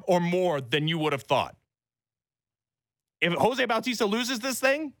or more than you would have thought. If Jose Bautista loses this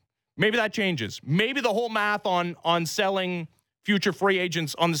thing, maybe that changes. Maybe the whole math on selling future free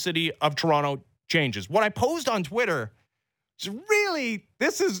agents on the city of Toronto changes. What I posed on Twitter is really,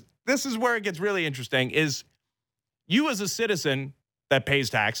 this is where it gets really interesting, is you as a citizen that pays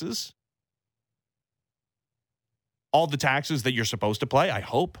taxes, all the taxes that you're supposed to pay, I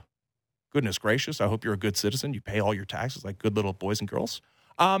hope. Goodness gracious, I hope you're a good citizen. You pay all your taxes like good little boys and girls.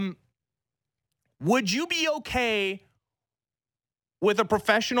 Would you be okay with a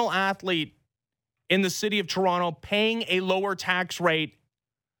professional athlete in the city of Toronto paying a lower tax rate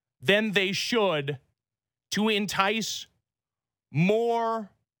than they should to entice more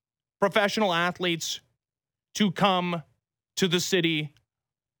professional athletes to come to the city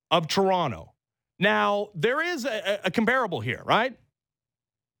of Toronto? Now, there is a comparable here, right?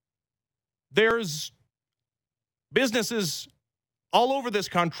 There's businesses all over this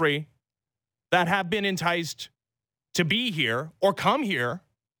country that have been enticed to be here or come here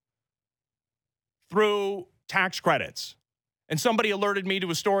through tax credits. And somebody alerted me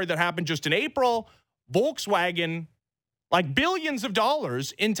to a story that happened just in April. Volkswagen, like billions of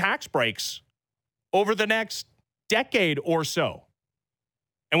dollars in tax breaks over the next decade or so.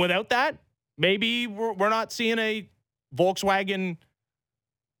 And without that, maybe we're not seeing a Volkswagen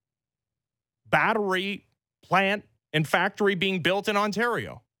battery plant and factory being built in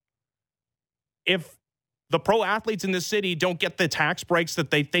Ontario. If the pro athletes in this city don't get the tax breaks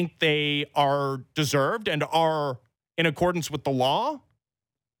that they think they are deserved and are in accordance with the law,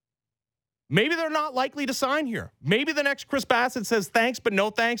 maybe they're not likely to sign here. Maybe the next Chris Bassett says thanks, but no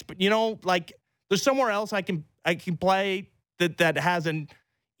thanks. But, there's somewhere else I can play that has an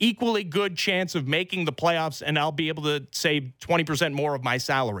equally good chance of making the playoffs, and I'll be able to save 20% more of my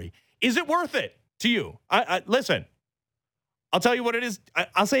salary. Is it worth it to you? Listen, I'll tell you what it is.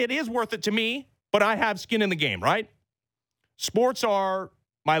 I'll say it is worth it to me, but I have skin in the game, right? Sports are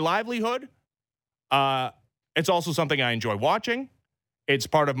my livelihood. It's also something I enjoy watching. It's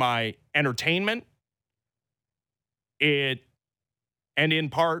part of my entertainment. And in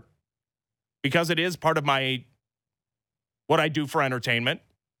part, because it is part of what I do for entertainment,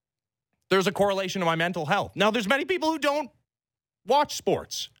 there's a correlation to my mental health. Now, there's many people who don't watch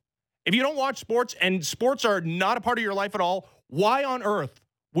sports. If you don't watch sports and sports are not a part of your life at all, why on earth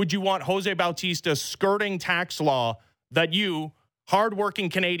would you want Jose Bautista skirting tax law that you, hardworking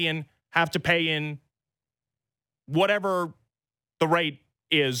Canadian, have to pay in whatever the rate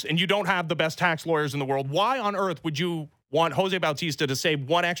is, and you don't have the best tax lawyers in the world? Why on earth would you want Jose Bautista to save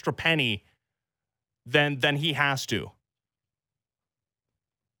one extra penny than he has to?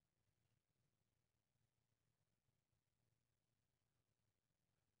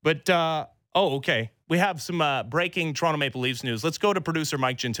 But, okay. We have some breaking Toronto Maple Leafs news. Let's go to producer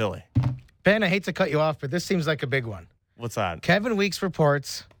Mike Gentili. Ben, I hate to cut you off, but this seems like a big one. What's that? Kevin Weeks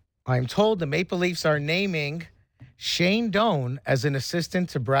reports, I'm told the Maple Leafs are naming Shane Doan as an assistant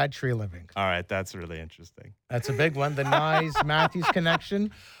to Brad Treliving. All right, that's really interesting. That's a big one. The Nyes-Matthews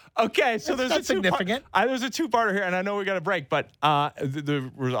connection. Okay, so there's a significant. There's a two-parter here, and I know we got a break, but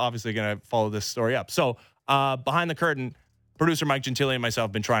we're obviously going to follow this story up. So behind the curtain, producer Mike Gentili and myself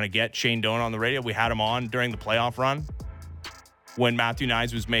have been trying to get Shane Doan on the radio. We had him on during the playoff run when Matthew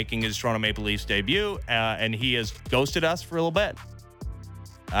Nyes was making his Toronto Maple Leafs debut, and he has ghosted us for a little bit.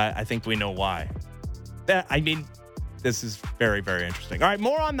 I think we know why. This is very, very interesting. All right,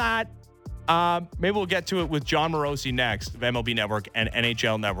 more on that. Maybe we'll get to it with John Morosi next of MLB Network and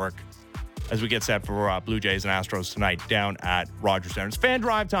NHL Network as we get set for Blue Jays and Astros tonight down at Rogers Center. It's Fan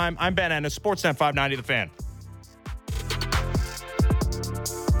Drive time. I'm Ben Ennis, Sportsnet 590 The Fan.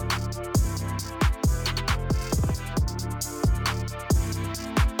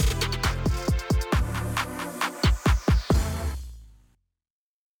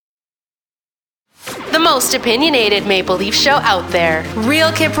 The most opinionated Maple Leaf show out there.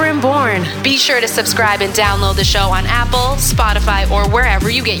 Real Kipper and Bourne. Be sure to subscribe and download the show on Apple, Spotify, or wherever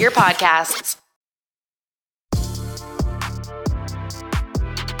you get your podcasts.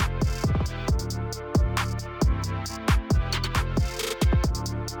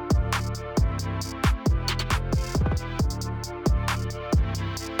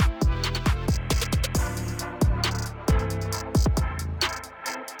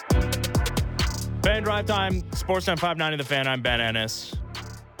 Fan Drive Time, Sportsnet 590 The Fan. I'm Ben Ennis.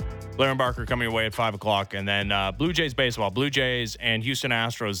 Blair and Barker coming your way at 5 o'clock. And then Blue Jays baseball. Blue Jays and Houston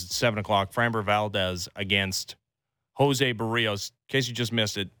Astros at 7 o'clock. Framber Valdez against Jose Barrios. In case you just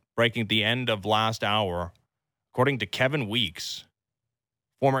missed it, breaking at the end of last hour, according to Kevin Weeks,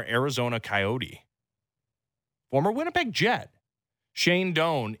 former Arizona Coyote, former Winnipeg Jet, Shane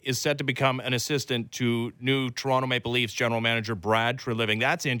Doan is set to become an assistant to new Toronto Maple Leafs general manager Brad Treliving.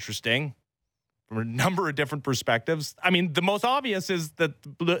 That's interesting from a number of different perspectives. I mean, the most obvious is that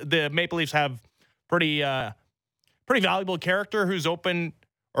the Maple Leafs have pretty valuable character who's open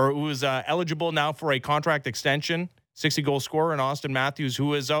or who's eligible now for a contract extension. 60-goal scorer in Austin Matthews,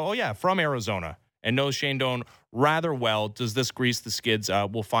 who is from Arizona and knows Shane Doan rather well. Does this grease the skids?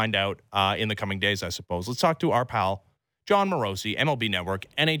 We'll find out in the coming days, I suppose. Let's talk to our pal John Morosi, MLB Network,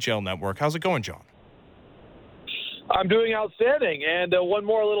 NHL Network. How's it going, John? I'm doing outstanding. And one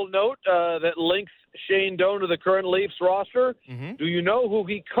more little note that links Shane Doan to the current Leafs roster. Mm-hmm. Do you know who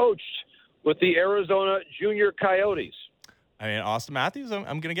he coached with the Arizona Junior Coyotes? I mean, Austin Matthews, I'm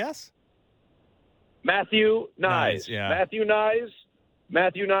going to guess. Matthew Nyes. Yeah. Matthew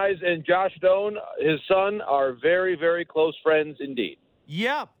Nyes and Josh Doan, his son, are very, very close friends indeed.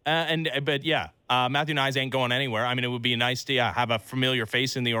 Yeah, Matthew Nyes ain't going anywhere. I mean, it would be nice to have a familiar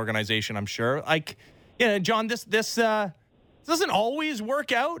face in the organization, I'm sure. John, this doesn't always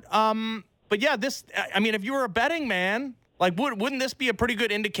work out. But yeah, if you were a betting man, wouldn't this be a pretty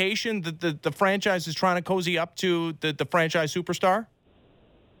good indication that the franchise is trying to cozy up to the franchise superstar?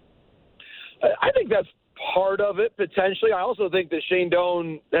 I think that's part of it, potentially. I also think that Shane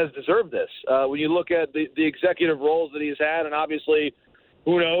Doan has deserved this. When you look at the executive roles that he's had, and obviously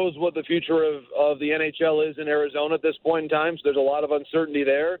who knows what the future of the NHL is in Arizona at this point in time, so there's a lot of uncertainty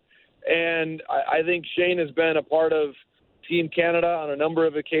there. And I think Shane has been a part of Team Canada on a number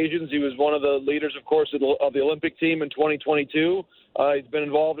of occasions. He was one of the leaders, of course, of the Olympic team in 2022. He's been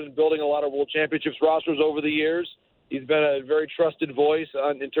involved in building a lot of World Championships rosters over the years. He's been a very trusted voice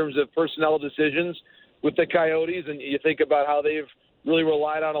in terms of personnel decisions with the Coyotes, and you think about how they've really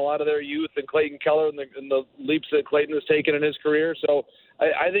relied on a lot of their youth and Clayton Keller and the leaps that Clayton has taken in his career. So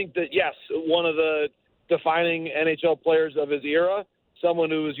I think that, yes, one of the defining NHL players of his era, someone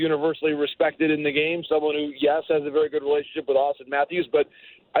who is universally respected in the game, someone who, yes, has a very good relationship with Austin Matthews, but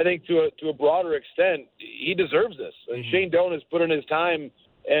I think to a broader extent, he deserves this. And Shane Doan has put in his time,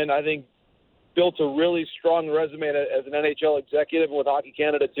 and I think built a really strong resume as an NHL executive and with Hockey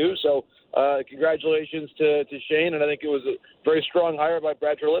Canada too. So congratulations to Shane, and I think it was a very strong hire by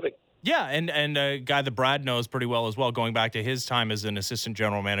Brad Treliving. Yeah, and a guy that Brad knows pretty well as well, going back to his time as an assistant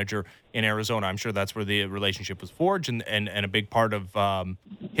general manager in Arizona. I'm sure that's where the relationship was forged and a big part of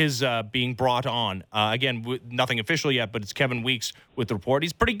his being brought on. Again, nothing official yet, but it's Kevin Weeks with the report.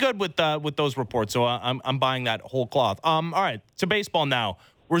 He's pretty good with those reports, so I'm buying that whole cloth. All right, to baseball now.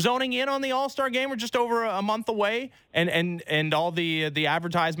 We're zoning in on the All-Star game. We're just over a month away, and all the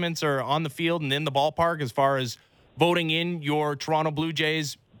advertisements are on the field and in the ballpark as far as voting in your Toronto Blue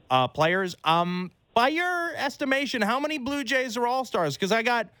Jays players. By your estimation, how many Blue Jays are All-Stars? Because I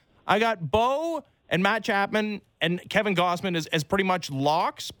got Bo and Matt Chapman and Kevin Gausman as pretty much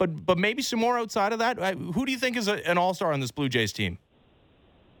locks, but maybe some more outside of that. Who do you think is an All-Star on this Blue Jays team?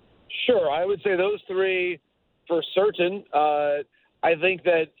 Sure, I would say those three for certain. I think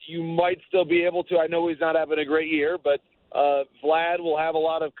that you might still be able to. I know he's not having a great year, but Vlad will have a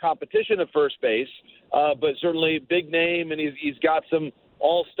lot of competition at first base, but certainly big name, and he's got some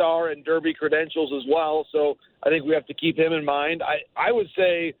all-star and derby credentials as well, so I think we have to keep him in mind. I would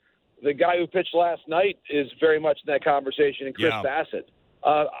say the guy who pitched last night is very much in that conversation, and Chris Bassett.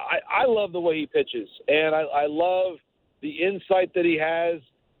 I love the way he pitches, and I love the insight that he has.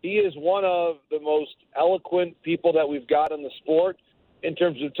 He is one of the most eloquent people that we've got in the sport in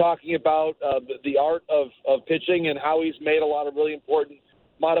terms of talking about the art of pitching and how he's made a lot of really important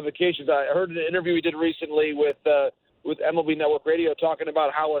modifications. I heard an interview he did recently with MLB Network Radio talking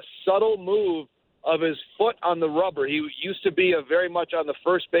about how a subtle move of his foot on the rubber. He used to be very much on the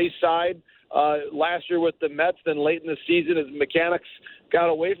first base side last year with the Mets. Then late in the season, his mechanics got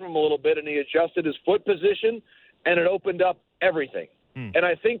away from him a little bit, and he adjusted his foot position, and it opened up everything. And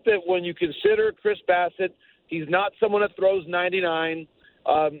I think that when you consider Chris Bassett, he's not someone that throws 99.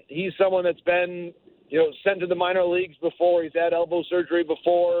 He's someone that's been, sent to the minor leagues before. He's had elbow surgery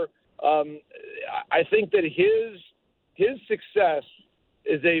before. I think that his success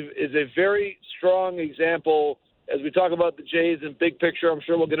is a very strong example as we talk about the Jays and big picture. I'm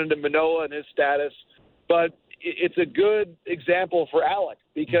sure we'll get into Manoah and his status, but it's a good example for Alek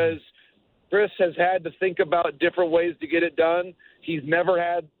because Chris has had to think about different ways to get it done. He's never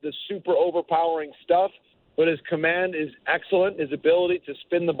had the super overpowering stuff, but his command is excellent. His ability to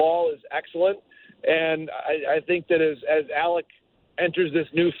spin the ball is excellent. And I think that as Alek enters this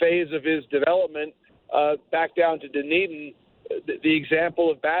new phase of his development, back down to Dunedin, the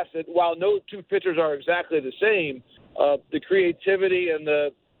example of Bassett, while no two pitchers are exactly the same, the creativity and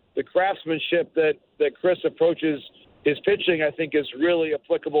the craftsmanship that Chris approaches his pitching, I think, is really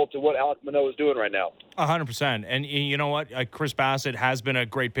applicable to what Alek Manoah is doing right now. 100%. And you know what? Chris Bassett has been a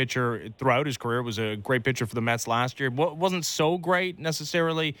great pitcher throughout his career. Was a great pitcher for the Mets last year. Wasn't so great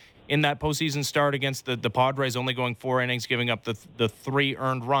necessarily in that postseason start against the Padres, only going 4 innings, giving up the 3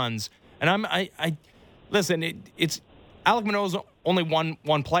 earned runs. And listen, it's Alek Manoah's only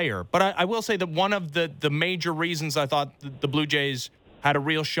one player. But I will say that one of the major reasons I thought the Blue Jays had a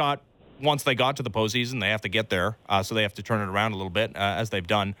real shot once they got to the postseason, they have to get there, so they have to turn it around a little bit, as they've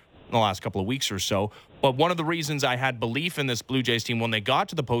done in the last couple of weeks or so. But one of the reasons I had belief in this Blue Jays team when they got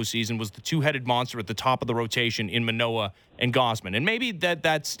to the postseason was the two-headed monster at the top of the rotation in Manoah and Gausman. And maybe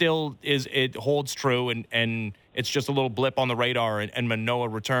that still it holds true, and it's just a little blip on the radar, and Manoah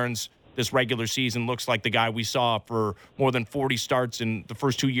returns this regular season, looks like the guy we saw for more than 40 starts in the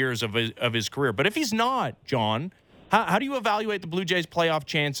first 2 years of his career. But if he's not, John, how do you evaluate the Blue Jays' playoff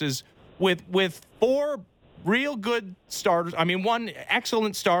chances with 4 real good starters? I mean, one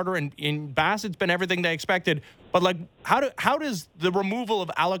excellent starter, and in Bassett's been everything they expected. But like, how does the removal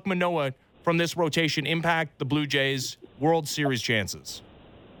of Alek Manoah from this rotation impact the Blue Jays' World Series chances?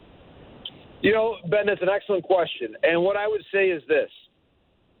 You know, Ben, that's an excellent question. And what I would say is this.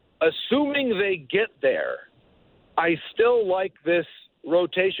 Assuming they get there, I still like this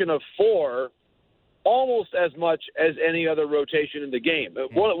rotation of 4 almost as much as any other rotation in the game.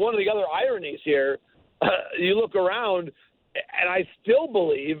 One of the other ironies here, you look around, and I still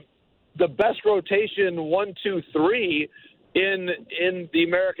believe the best rotation 1, 2, 3 in the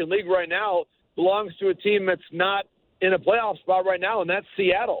American League right now belongs to a team that's not in a playoff spot right now, and that's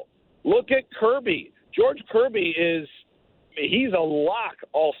Seattle. Look at Kirby. George Kirby he's a lock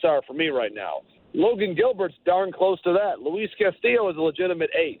all-star for me right now. Logan Gilbert's darn close to that. Luis Castillo is a legitimate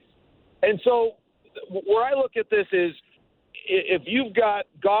ace. And so where I look at this is, if you've got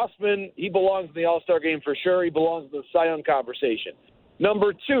Gausman, he belongs in the All-Star game for sure. He belongs in the Cy Young conversation.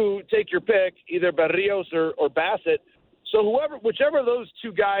 Number 2, take your pick, either Barrios or Bassett. So whichever of those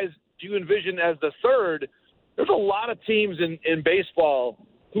 2 guys do you envision as the third, there's a lot of teams in baseball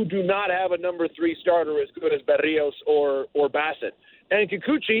who do not have a number 3 starter as good as Barrios or Bassett. And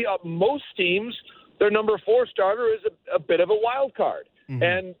Kikuchi, most teams, their number 4 starter is a bit of a wild card. Mm-hmm.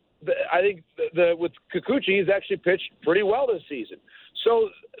 And I think with Kikuchi, he's actually pitched pretty well this season. So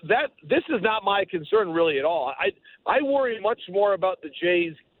this is not my concern really at all. I worry much more about the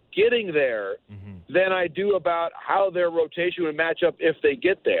Jays getting there than I do about how their rotation would match up if they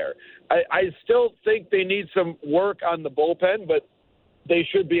get there. I still think they need some work on the bullpen, but they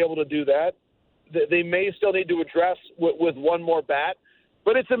should be able to do that. They may still need to address with one more bat.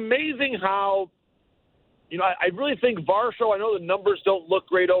 But it's amazing how, I really think Varsho, I know the numbers don't look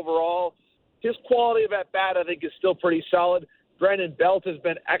great overall. His quality of at-bat, I think, is still pretty solid. Brandon Belt has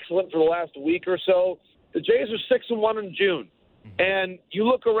been excellent for the last week or so. The Jays are 6-1 in June. And you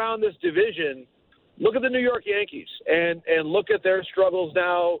look around this division, look at the New York Yankees, and look at their struggles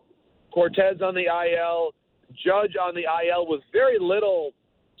now. Cortez on the IL, Judge on the IL with very little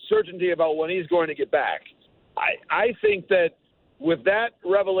certainty about when he's going to get back. I think that with that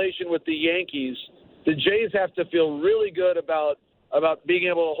revelation with the Yankees, the Jays have to feel really good about being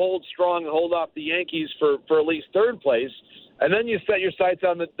able to hold strong and hold off the Yankees for at least third place. And then you set your sights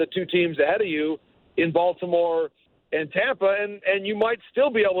on the 2 teams ahead of you in Baltimore and Tampa, and you might still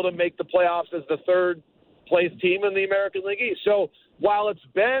be able to make the playoffs as the third place team in the American League East. So while it's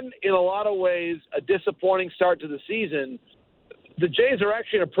been, in a lot of ways, a disappointing start to the season, the Jays are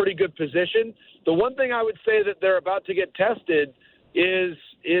actually in a pretty good position. The one thing I would say that they're about to get tested is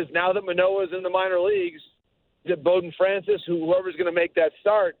now that Manoah is in the minor leagues, that Bowden Francis, whoever's going to make that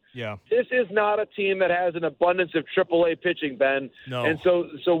start, this is not a team that has an abundance of AAA pitching, Ben. No. And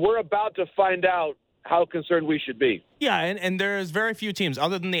so we're about to find out how concerned we should be. Yeah, and there's very few teams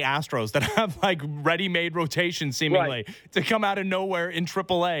other than the Astros that have like ready-made rotations seemingly to come out of nowhere in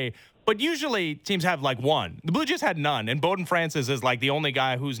AAA. But usually teams have like one. The Blue Jays had none, and Bowden Francis is like the only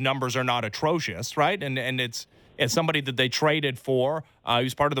guy whose numbers are not atrocious, right? And it's somebody that they traded for. He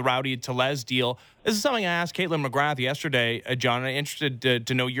was part of the Rowdy Tellez deal. This is something I asked Caitlin McGrath yesterday, John, and I'm interested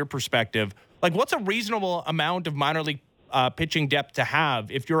to know your perspective. Like, what's a reasonable amount of minor league pitching depth to have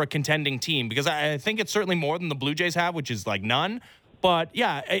if you're a contending team? Because I think it's certainly more than the Blue Jays have, which is like none. But,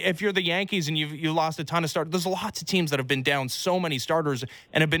 yeah, if you're the Yankees and you lost a ton of starters, there's lots of teams that have been down so many starters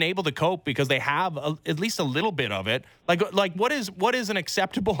and have been able to cope because they have at least a little bit of it. Like what is an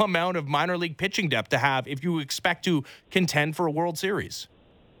acceptable amount of minor league pitching depth to have if you expect to contend for a World Series?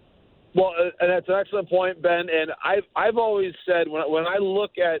 Well, and that's an excellent point, Ben. And I've always said when I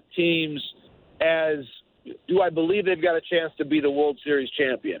look at teams as do I believe they've got a chance to be the World Series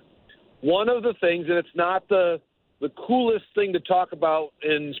champion? One of the things, and it's not the coolest thing to talk about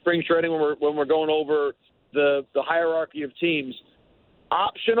in spring training when we're going over the hierarchy of teams,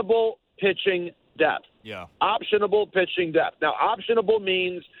 optionable pitching depth. Yeah. Optionable pitching depth. Now, optionable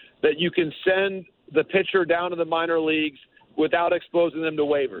means that you can send the pitcher down to the minor leagues without exposing them to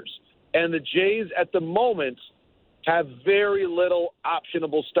waivers. And the Jays at the moment have very little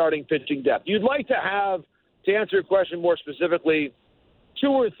optionable starting pitching depth. You'd like to have, to answer your question more specifically, 2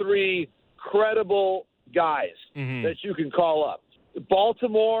 or 3 credible guys that you can call up.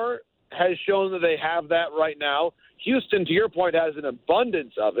 Baltimore has shown that they have that right now. Houston, to your point, has an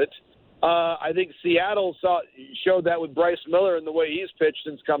abundance of it. I think Seattle showed that with Bryce Miller and the way he's pitched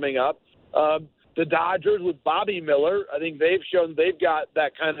since coming up. The Dodgers with Bobby Miller, I think they've shown they've got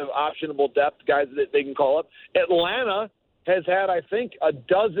that kind of optionable depth, guys that they can call up. Atlanta has had, I think, a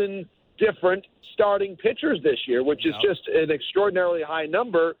dozen different starting pitchers this year, which is just an extraordinarily high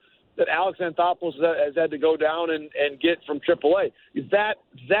number that Alex Anthopoulos has had to go down and get from AAA.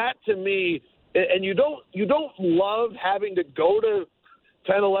 That to me, and you don't love having to go to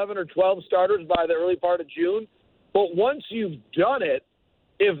 10, 11, or 12 starters by the early part of June, but once you've done it,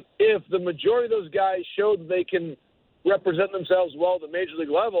 if the majority of those guys show that they can represent themselves well at the major league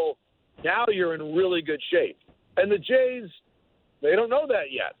level, now you're in really good shape. And the Jays, they don't know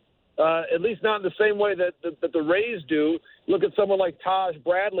that yet. At least not in the same way that the Rays do. Look at someone like Taj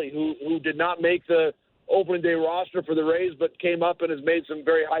Bradley, who did not make the opening day roster for the Rays, but came up and has made some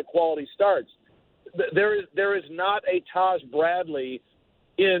very high quality starts. There is not a Taj Bradley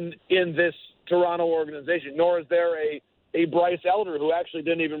in this Toronto organization, nor is there a Bryce Elder, who actually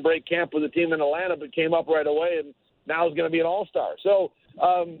didn't even break camp with the team in Atlanta, but came up right away and now is going to be an all-star. So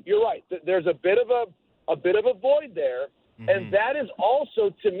you're right. There's a bit of a void there. And that is also,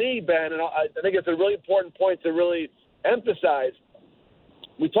 to me, Ben, and I think it's a really important point to really emphasize.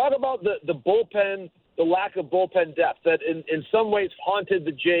 We talk about the bullpen, the lack of bullpen depth that in some ways haunted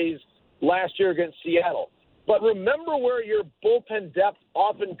the Jays last year against Seattle. But remember where your bullpen depth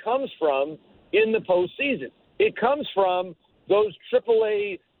often comes from in the postseason. It comes from those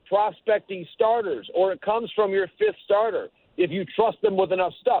AAA prospecting starters, or it comes from your 5th starter if you trust them with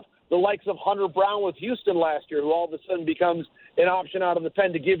enough stuff. The likes of Hunter Brown with Houston last year, who all of a sudden becomes an option out of the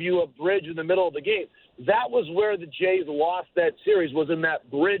pen to give you a bridge in the middle of the game. That was where the Jays lost that series, was in that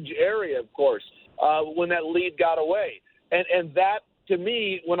bridge area, of course, when that lead got away. And that, to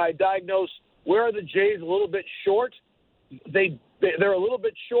me, when I diagnose where are the Jays a little bit short, they're a little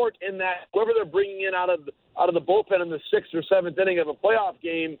bit short in that whoever they're bringing in out of the bullpen in the 6th or 7th inning of a playoff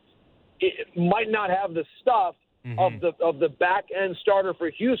game, it might not have the stuff of the back end starter for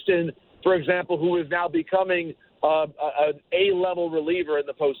Houston, for example, who is now becoming an A-level reliever in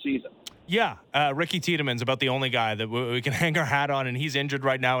the postseason. Yeah, Ricky Tiedemann's about the only guy that we can hang our hat on, and he's injured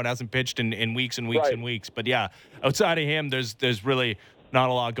right now and hasn't pitched in weeks and weeks and weeks. But yeah, outside of him, there's really not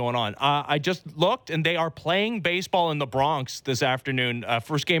a lot going on. I just looked, and they are playing baseball in the Bronx this afternoon.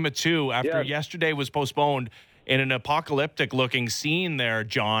 First game of 2 after yesterday was postponed. In an apocalyptic-looking scene there,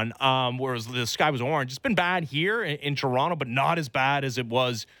 John, whereas the sky was orange. It's been bad here in Toronto, but not as bad as it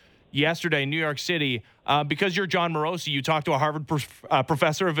was yesterday in New York City. Because you're John Morosi, you talked to a Harvard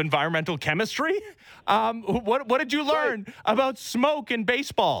professor of environmental chemistry. What did you learn about smoke in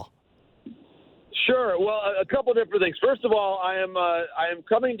baseball? Sure. Well, a couple different things. First of all, I am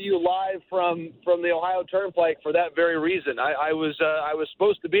coming to you live from the Ohio Turnpike for that very reason. I was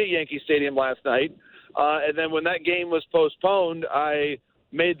supposed to be at Yankee Stadium last night. And then when that game was postponed, I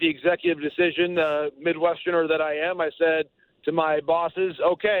made the executive decision, Midwesterner that I am. I said to my bosses,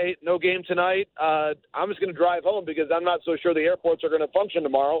 okay, no game tonight. I'm just going to drive home because I'm not so sure the airports are going to function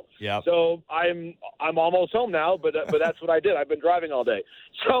tomorrow. Yep. So I'm almost home now, but that's what I did. I've been driving all day.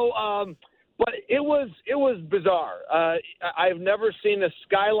 So, but it was bizarre. I've never seen a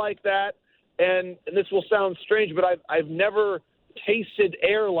sky like that. And this will sound strange, but I've never tasted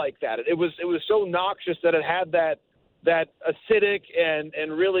air like that. It was so noxious that it had that acidic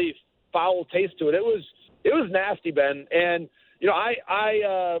and really foul taste to it. It was nasty, Ben. And I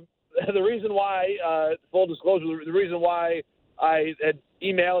the reason why, full disclosure, the reason why I had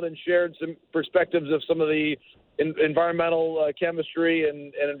emailed and shared some perspectives of some of the environmental chemistry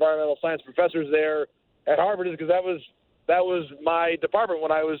and environmental science professors there at Harvard is because that That was my department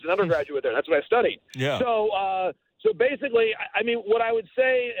when I was an undergraduate there. That's what I studied. Yeah. So basically, I mean, what I would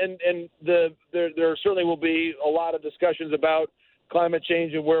say, and there certainly will be a lot of discussions about climate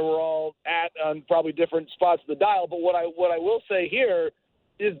change and where we're all at on probably different spots of the dial. But what I will say here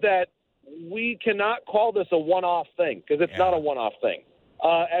is that we cannot call this a one-off thing, because it's not a one-off thing.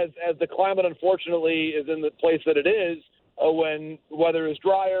 As the climate, unfortunately, is in the place that it is, when weather is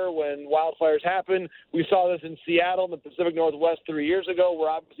drier, when wildfires happen. We saw this in Seattle in the Pacific Northwest 3 years ago. We're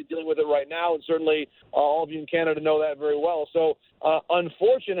obviously dealing with it right now, and certainly all of you in Canada know that very well. So,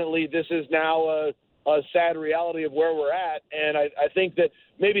 unfortunately, this is now a sad reality of where we're at, and I think that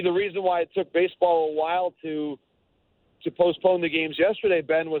maybe the reason why it took baseball a while to postpone the games yesterday,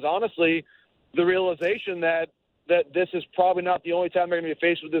 Ben, was honestly the realization that this is probably not the only time they're going to be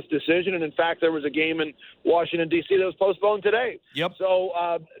faced with this decision. And in fact, there was a game in Washington, D.C. that was postponed today. Yep. So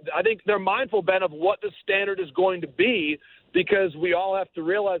I think they're mindful, Ben, of what the standard is going to be, because we all have to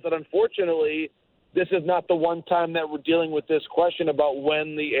realize that, unfortunately, this is not the one time that we're dealing with this question about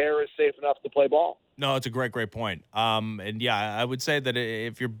when the air is safe enough to play ball. No, it's a great point. And yeah, I would say that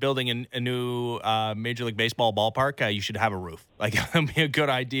if you're building a new Major League Baseball ballpark, you should have a roof. Like, that'd be a good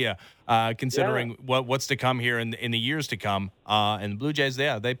idea, considering what's to come here in the years to come. And the Blue Jays,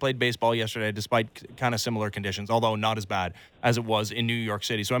 they played baseball yesterday despite kind of similar conditions, although not as bad as it was in New York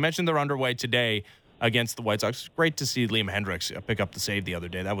City. So I mentioned they're underway today against the White Sox. It's great to see Liam Hendricks pick up the save the other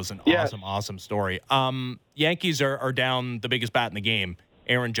day. That was an awesome story. Yankees are down the biggest bat in the game,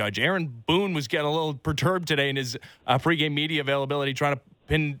 Aaron Judge. Aaron Boone was getting a little perturbed today in his pregame media availability, trying to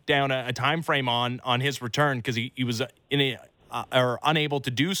pin down a time frame on his return because he was unable to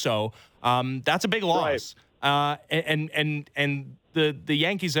do so. That's a big loss. Right. And the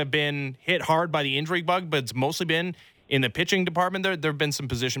Yankees have been hit hard by the injury bug, but it's mostly been in the pitching department. There have been some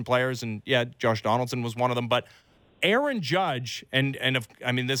position players, and Josh Donaldson was one of them. But Aaron Judge, and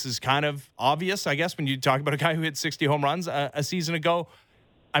this is kind of obvious, I guess, when you talk about a guy who hit 60 home runs a season ago.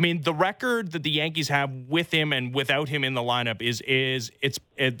 I mean, the record that the Yankees have with him and without him in the lineup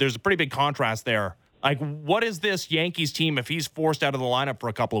there's a pretty big contrast there. Like, what is this Yankees team if he's forced out of the lineup for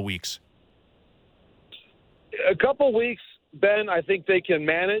a couple of weeks? A couple of weeks, Ben, I think they can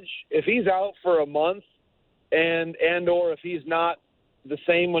manage. If he's out for a month and or if he's not the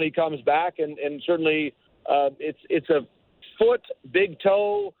same when he comes back, and certainly it's a foot, big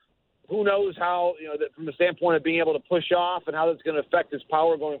toe. Who knows how, that from the standpoint of being able to push off and how that's going to affect his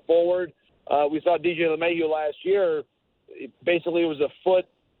power going forward. We saw DJ LeMahieu last year. Basically, it was a foot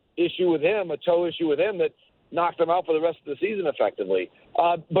issue with him, a toe issue with him that knocked him out for the rest of the season effectively.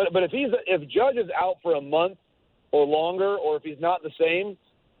 But if Judge is out for a month or longer, or if he's not the same,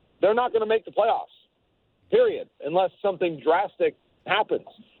 they're not going to make the playoffs, period, unless something drastic happens.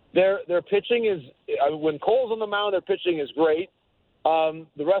 Their pitching is, when Cole's on the mound, their pitching is great.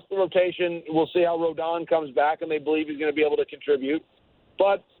 The rest of the rotation, we'll see how Rodon comes back, and they believe he's going to be able to contribute.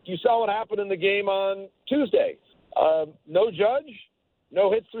 But you saw what happened in the game on Tuesday. No Judge,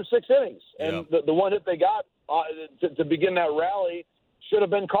 no hits through 6 innings. And the one hit they got to begin that rally should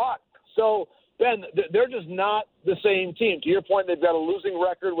have been caught. So, Ben, they're just not the same team. To your point, they've got a losing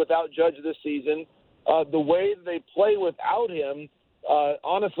record without Judge this season. The way they play without him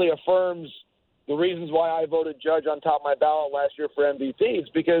honestly affirms the reasons why I voted Judge on top of my ballot last year for MVP. It's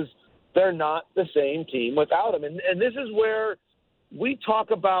because they're not the same team without him. And this is where we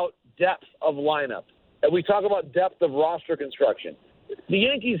talk about depth of lineup, and we talk about depth of roster construction. The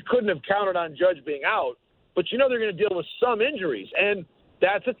Yankees couldn't have counted on Judge being out, but they're going to deal with some injuries. And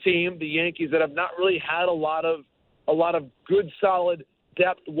that's a team, the Yankees, that have not really had a lot of good, solid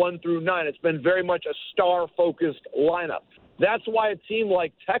depth 1 through 9. It's been very much a star-focused lineup. That's why a team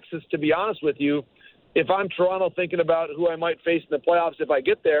like Texas, to be honest with you, if I'm Toronto thinking about who I might face in the playoffs if I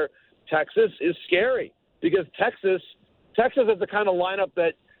get there, Texas is scary, because Texas is the kind of lineup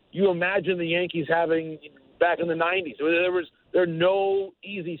that you imagine the Yankees having back in the 90s. There are no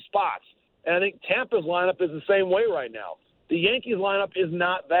easy spots. And I think Tampa's lineup is the same way right now. The Yankees lineup is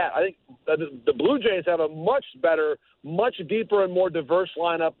not that. I think the Blue Jays have a much better, much deeper and more diverse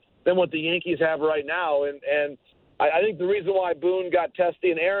lineup than what the Yankees have right now. And I think the reason why Boone got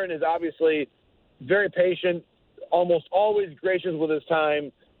testy, and Aaron is obviously very patient, almost always gracious with his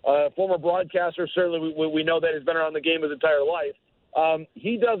time. Former broadcaster, certainly we know that he's been around the game his entire life.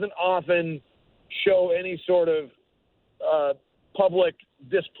 He doesn't often show any sort of public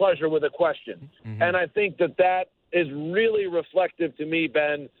displeasure with a question. Mm-hmm. And I think that is really reflective to me,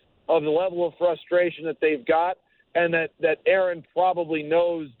 Ben, of the level of frustration that they've got, and that Aaron probably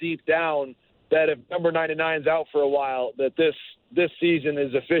knows deep down that if number 99 is out for a while, that this season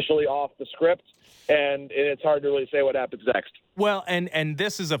is officially off the script. and it's hard to really say what happens next. Well, and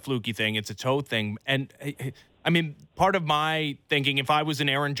this is a fluky thing. It's a toe thing. And, I mean, part of my thinking, if I was in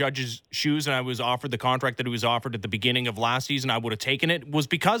Aaron Judge's shoes and I was offered the contract that he was offered at the beginning of last season, I would have taken it, was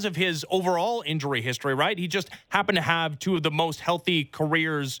because of his overall injury history, right? He just happened to have two of the most healthy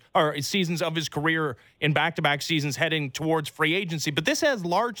careers or seasons of his career in back-to-back seasons heading towards free agency. But this has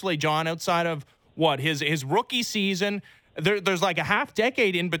largely, John, outside of his rookie season, there's like a half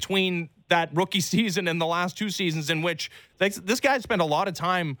decade in between that rookie season and the last two seasons in which this guy spent a lot of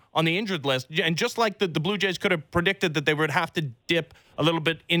time on the injured list. And just like the Blue Jays could have predicted that they would have to dip a little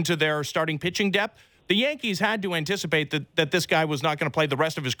bit into their starting pitching depth, the Yankees had to anticipate that this guy was not going to play the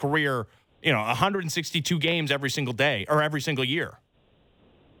rest of his career, 162 games every single day or every single year.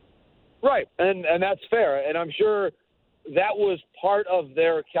 Right, and that's fair. And I'm sure that was part of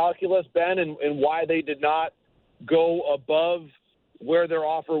their calculus, Ben, and why they did not go above where their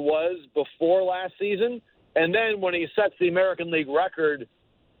offer was before last season. And then when he sets the American League record,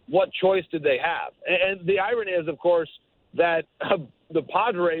 what choice did they have? And the irony is, of course, that the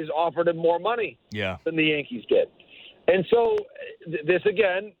Padres offered him more money than the Yankees did. And so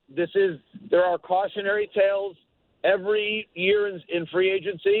there are cautionary tales every year in free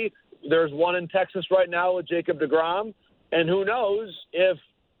agency. There's one in Texas right now with Jacob deGrom. And who knows if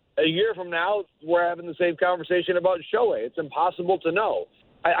a year from now, we're having the same conversation about Shohei. It's impossible to know.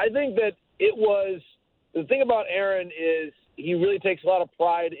 I think that the thing about Aaron is he really takes a lot of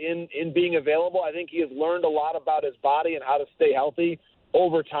pride in being available. I think he has learned a lot about his body and how to stay healthy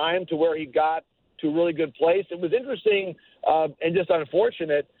over time to where he got to a really good place. It was interesting and just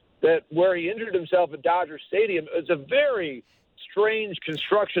unfortunate that where he injured himself at Dodger Stadium, it's a very strange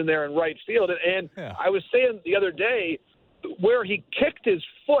construction there in right field. And I was saying the other day, where he kicked his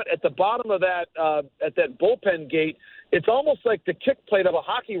foot at the bottom of that at that bullpen gate, it's almost like the kick plate of a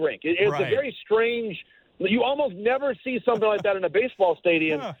hockey rink. It's a very strange. You almost never see something like that in a baseball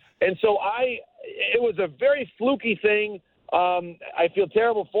stadium. And so it was a very fluky thing. I feel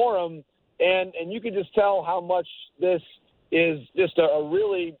terrible for him, and you can just tell how much this is just a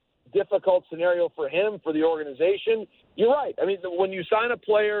really difficult scenario for him, for the organization. You're right. I mean, when you sign a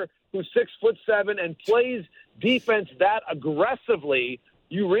player who's 6'7" and plays defense that aggressively,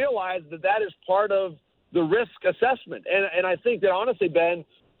 you realize that is part of the risk assessment. And I think that, honestly, Ben,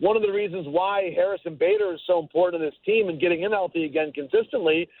 one of the reasons why Harrison Bader is so important in this team and getting him healthy again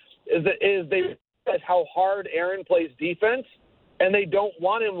consistently is they realize how hard Aaron plays defense, and they don't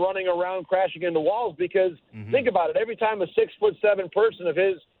want him running around crashing into walls because, think about it, every time a 6'7" person of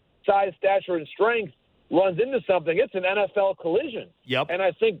his size, stature, and strength runs into something, it's an NFL collision. Yep. And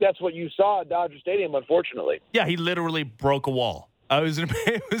I think that's what you saw at Dodger Stadium, unfortunately. Yeah, he literally broke a wall. It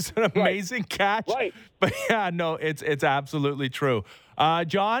was an amazing catch. Right. But, yeah, no, it's absolutely true.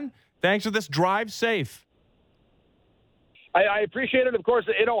 John, thanks for this. Drive safe. I appreciate it. Of course,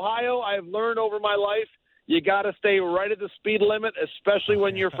 in Ohio, I've learned over my life, you got to stay right at the speed limit, especially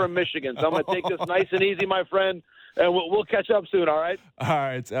when you're from Michigan. So I'm going to take this nice and easy, my friend, and we'll catch up soon, all right? All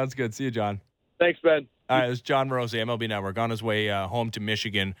right, sounds good. See you, John. Thanks, Ben. All right, it's John Morosi, MLB Network, on his way home to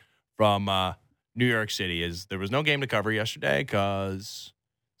Michigan from New York City. There was no game to cover yesterday because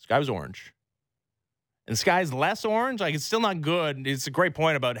the sky was orange. And the sky's less orange. Like, it's still not good. It's a great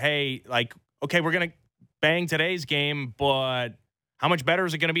point about, hey, like, okay, we're going to bang today's game, but how much better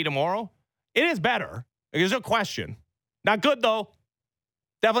is it going to be tomorrow? It is better. There's no question. Not good, though.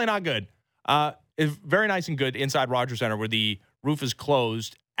 Definitely not good. It's very nice and good inside Rogers Center where the roof is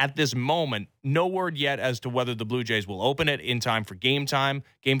closed. At this moment, no word yet as to whether the Blue Jays will open it in time for Game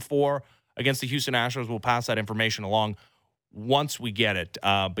 4 against the Houston Astros. We'll pass that information along once we get it.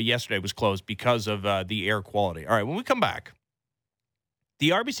 But yesterday was closed because of the air quality. All right, when we come back, the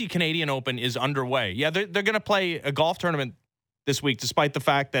RBC Canadian Open is underway. Yeah, they're going to play a golf tournament this week, despite the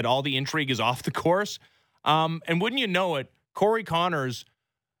fact that all the intrigue is off the course. And wouldn't you know it, Corey Connors,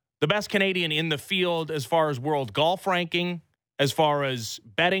 the best Canadian in the field as far as world golf ranking, as far as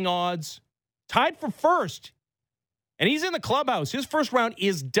betting odds, tied for first. And he's in the clubhouse. His first round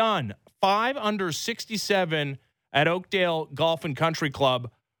is done. 5 under 67 at Oakdale Golf and Country Club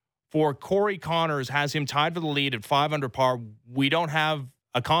for Corey Connors has him tied for the lead at 5 under par. We don't have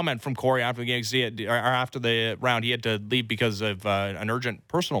a comment from Corey after the game, or after the round. He had to leave because of an urgent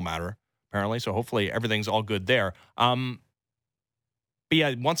personal matter, apparently. So hopefully everything's all good there. But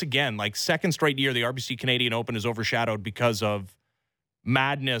yeah, once again, like second straight year, the RBC Canadian Open is overshadowed because of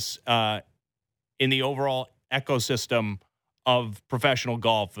madness in the overall ecosystem of professional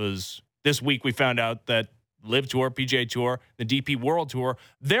golf. This week we found out that LIV Tour, PGA Tour, the DP World Tour,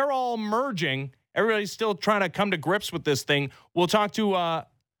 they're all merging. Everybody's still trying to come to grips with this thing. We'll talk to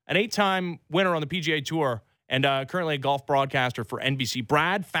an an 8-time winner on the PGA Tour and currently a golf broadcaster for NBC,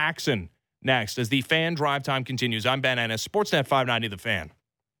 Brad Faxon, next as the Fan Drive Time continues. I'm Ben Ennis, Sportsnet 590 The Fan.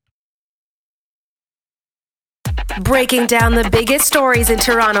 Breaking down the biggest stories in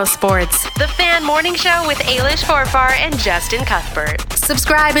Toronto sports. The Fan Morning Show with Ailish Forfar and Justin Cuthbert.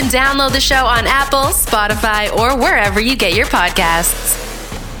 Subscribe and download the show on Apple, Spotify, or wherever you get your podcasts.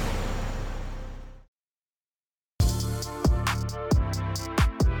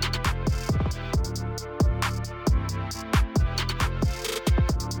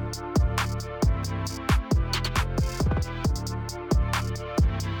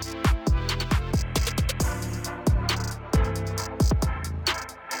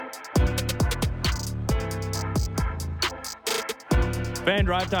 Fan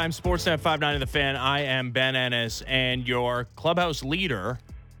Drive Time, Sportsnet 590 The Fan. I am Ben Ennis, and your clubhouse leader,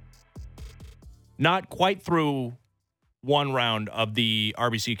 not quite through one round of the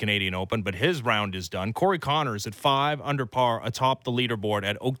RBC Canadian Open, but his round is done. Corey Connors at 5 under par atop the leaderboard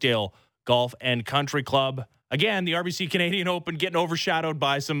at Oakdale Golf and Country Club. Again, the RBC Canadian Open getting overshadowed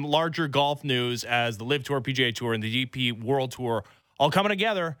by some larger golf news as the LIV Tour, PGA Tour, and the DP World Tour all coming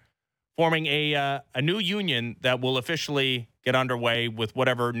together, forming a new union that will officially get underway with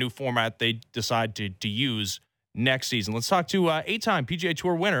whatever new format they decide to use next season. Let's talk to 8-time PGA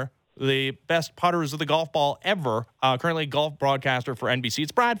Tour winner, the best putters of the golf ball ever, currently golf broadcaster for NBC.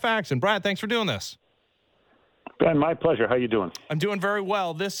 It's Brad Faxon. Brad, thanks for doing this. Ben, my pleasure. How you doing? I'm doing very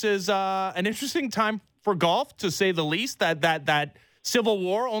well. This is an interesting time for golf, to say the least. That civil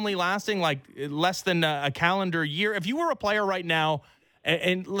war only lasting like less than a calendar year. If you were a player right now,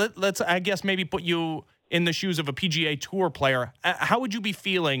 and let's, I guess, maybe put you in the shoes of a PGA Tour player, how would you be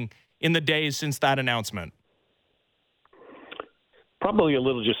feeling in the days since that announcement? Probably a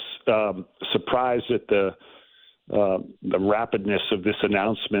little just surprised at the rapidness of this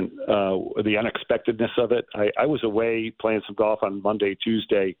announcement, the unexpectedness of it. I was away playing some golf on Monday,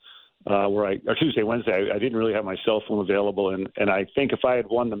 Tuesday, Tuesday, Wednesday. I didn't really have my cell phone available, and I think if I had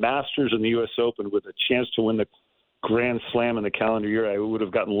won the Masters and the U.S. Open with a chance to win the Grand Slam in the calendar year, I would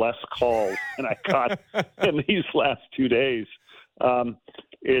have gotten less calls than I got in these last 2 days.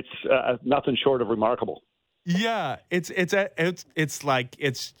 It's nothing short of remarkable. Yeah, I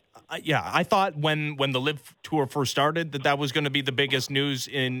thought when the LIV Tour first started that was going to be the biggest news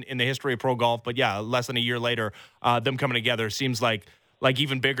in the history of pro golf. But yeah, less than a year later, them coming together seems like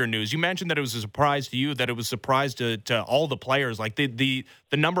even bigger news. You mentioned that it was a surprise to you, that it was a surprise to all the players. Like the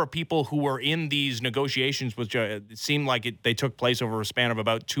number of people who were in these negotiations it seemed like they took place over a span of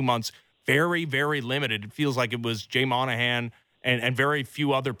about 2 months. Very, very limited. It feels like it was Jay Monahan and very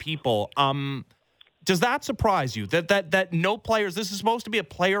few other people. Does that surprise you that no players? This is supposed to be a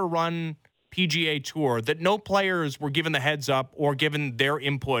player-run PGA Tour. That no players were given the heads up or given their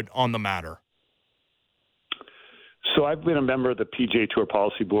input on the matter. So I've been a member of the PGA Tour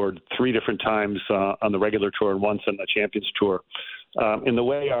Policy Board 3 different times on the regular tour and once on the Champions Tour. And the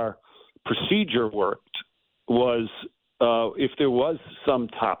way our procedure worked was if there was some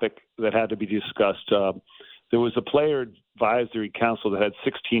topic that had to be discussed, there was a player advisory council that had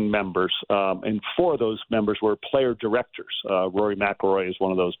 16 members, and 4 of those members were player directors. Rory McIlroy is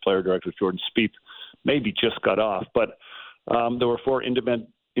one of those player directors. Jordan Spieth maybe just got off, but there were 4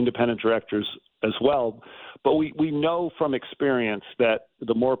 independent directors as well. But we know from experience that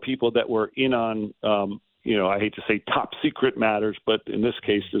the more people that were in on, I hate to say top secret matters, but in this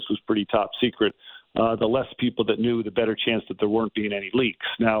case, this was pretty top secret. The less people that knew, the better chance that there weren't being any leaks.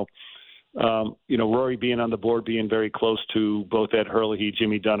 Now, Rory being on the board, being very close to both Ed Hurley,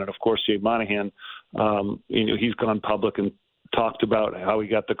 Jimmy Dunn, and of course Jay Monahan, he's gone public and talked about how he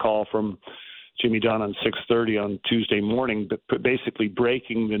got the call from Jimmy Dunn on 6:30 on Tuesday morning, but basically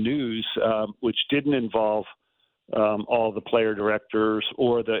breaking the news, which didn't involve all the player directors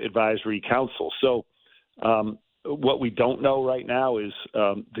or the advisory council. So what we don't know right now is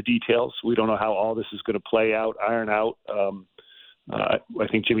the details. We don't know how all this is going to play out, iron out. I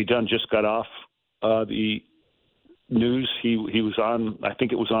think Jimmy Dunn just got off the news. He was on, I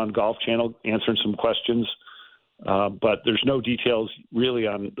think it was on Golf Channel, answering some questions. But there's no details really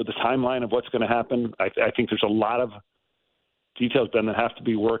on the timeline of what's going to happen. I think there's a lot of details, Ben, that have to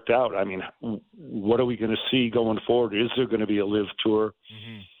be worked out. I mean, what are we going to see going forward? Is there going to be a LIV Tour?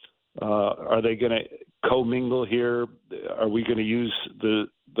 Mm-hmm. Are they going to commingle here? Are we going to use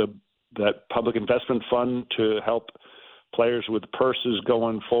that public investment fund to help players with purses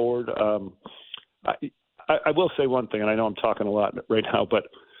going forward? I will say one thing, and I know I'm talking a lot right now, but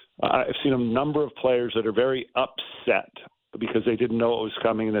I've seen a number of players that are very upset because they didn't know it was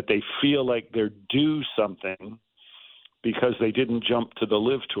coming and that they feel like they're due something because they didn't jump to the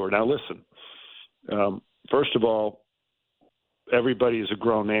Live Tour. Now, listen, first of all, everybody is a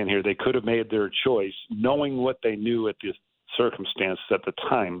grown man here. They could have made their choice knowing what they knew at the circumstance at the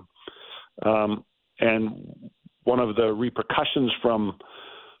time. And one of the repercussions from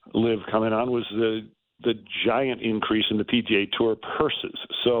Live coming on was the giant increase in the PGA Tour purses.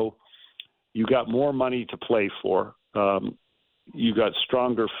 So you got more money to play for. You got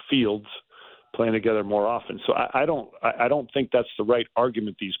stronger fields playing together more often. So I don't think that's the right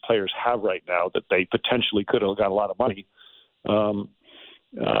argument these players have right now, that they potentially could have got a lot of money.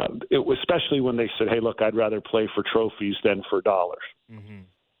 Especially when they said, hey, look, I'd rather play for trophies than for dollars. Mm-hmm.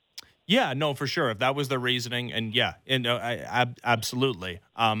 Yeah, no, for sure. If that was the reasoning, and absolutely,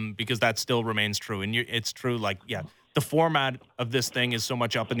 because that still remains true. And it's true, the format of this thing is so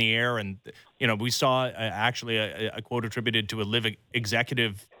much up in the air. And, we saw actually a quote attributed to a Live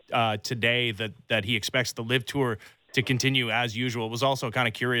executive today that he expects the Live Tour to continue as usual. It was also kind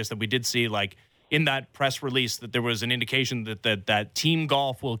of curious that we did see, in that press release, that there was an indication that team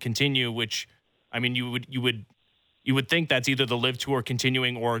golf will continue, which, I mean, you would think that's either the Live Tour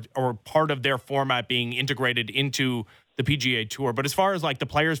continuing or part of their format being integrated into the PGA Tour. But as far as the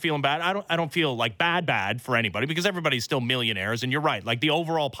players feeling bad, I don't feel bad for anybody, because everybody's still millionaires. And you're right, the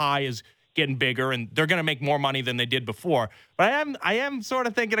overall pie is getting bigger and they're going to make more money than they did before. But I am sort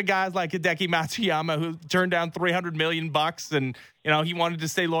of thinking of guys like Hideki Matsuyama, who turned down $300 million, and he wanted to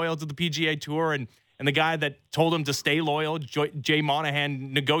stay loyal to the PGA Tour, and the guy that told him to stay loyal, Jay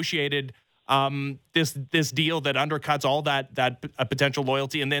Monahan, negotiated this deal that undercuts all that potential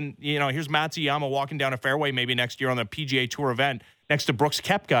loyalty. And then, here's Matsuyama walking down a fairway maybe next year on the PGA Tour event next to Brooks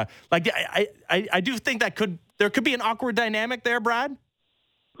Koepka. I do think there could be an awkward dynamic there, Brad.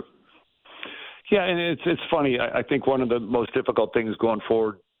 Yeah, and it's funny. I think one of the most difficult things going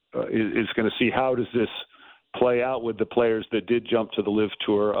forward is going to see how does this play out with the players that did jump to the Live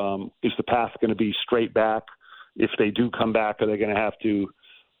Tour. Is the path going to be straight back? If they do come back, are they going to have to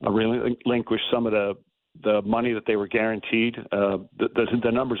relinquish some of the money that they were guaranteed?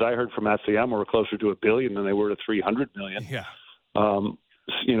 The numbers I heard from Matsuyama were closer to $1 billion than they were to $300 million. Yeah.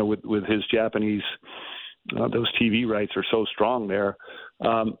 With his Japanese, those TV rights are so strong there.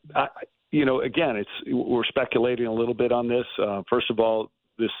 Again, we're speculating a little bit on this. First of all,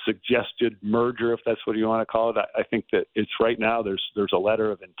 this suggested merger, if that's what you want to call it, I think that it's right now there's a letter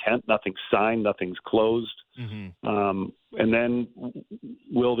of intent, nothing's signed, nothing's closed. Mm-hmm. And then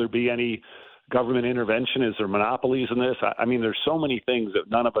will there be any government intervention? Is there monopolies in this? I mean, there's so many things that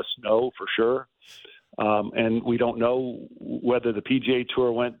none of us know for sure. And we don't know whether the PGA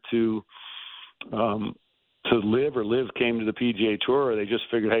Tour went to Live or Live came to the PGA Tour, or they just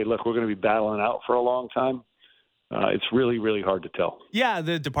figured, hey, look, we're going to be battling out for a long time. It's really, really hard to tell. Yeah,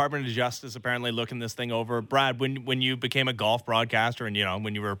 the Department of Justice apparently looking this thing over. Brad, when you became a golf broadcaster and,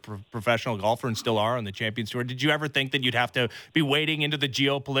 when you were a professional golfer and still are on the Champions Tour, did you ever think that you'd have to be wading into the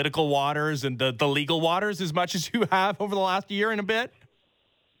geopolitical waters and the legal waters as much as you have over the last year and a bit?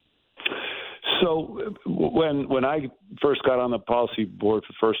 So when I first got on the policy board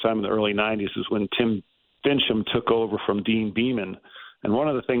for the first time in the early 90s is when Tim Fincham took over from Dean Beeman. And one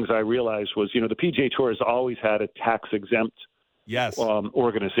of the things I realized was, the PGA Tour has always had a tax-exempt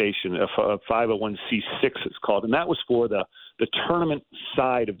organization, a 501c6 it's called, and that was for the tournament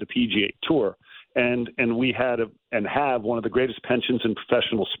side of the PGA Tour. And we had and have one of the greatest pensions in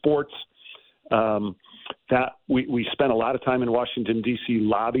professional sports. That we spent a lot of time in Washington, D.C.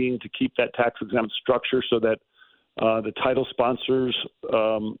 lobbying to keep that tax-exempt structure so that the title sponsors,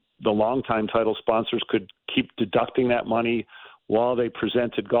 the longtime title sponsors, could keep deducting that money while they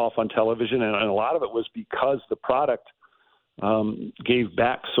presented golf on television. And a lot of it was because the product gave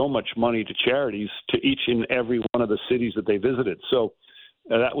back so much money to charities to each and every one of the cities that they visited. So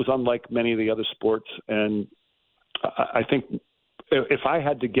that was unlike many of the other sports. And I think if I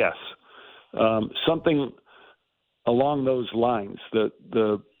had to guess, something along those lines,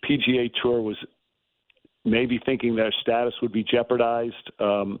 the PGA Tour was maybe thinking their status would be jeopardized.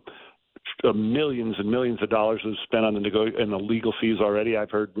 Millions and millions of dollars was spent on the legal fees already. I've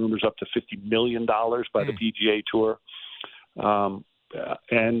heard rumors up to $50 million by the PGA Tour.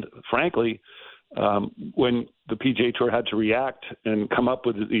 And frankly, when the PGA Tour had to react and come up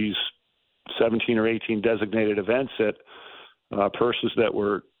with these 17 or 18 designated events at purses that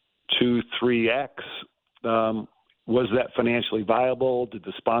were 2-3x, was that financially viable? Did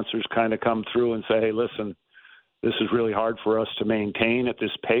the sponsors kind of come through and say, hey, listen, this is really hard for us to maintain at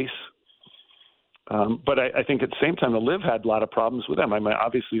this pace? But I think at the same time, the Live had a lot of problems with them. I mean,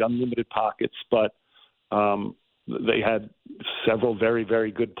 obviously unlimited pockets, but They had several very,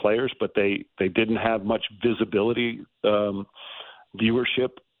 very good players, but they didn't have much visibility,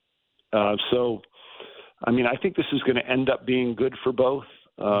 viewership. So, I mean, I think this is going to end up being good for both.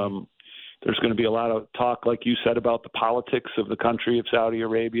 There's going to be a lot of talk, like you said, about the politics of the country of Saudi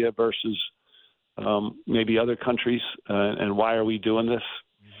Arabia versus maybe other countries, and why are we doing this?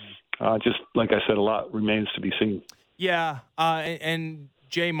 Just like I said, a lot remains to be seen. Yeah, and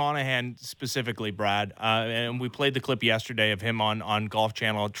Jay Monahan specifically, Brad, and we played the clip yesterday of him on Golf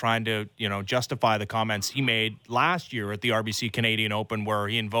Channel trying to, justify the comments he made last year at the RBC Canadian Open, where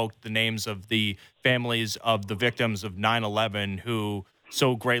he invoked the names of the families of the victims of 9/11 who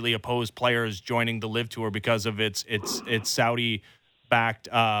so greatly opposed players joining the LIV Tour because of its Saudi-backed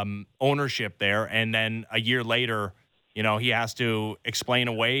ownership there. And then a year later, he has to explain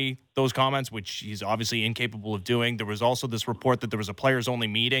away those comments, which he's obviously incapable of doing. There was also this report that there was a players-only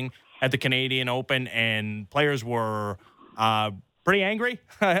meeting at the Canadian Open, and players were pretty angry.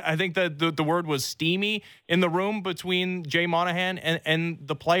 I think that the word was steamy in the room between Jay Monahan and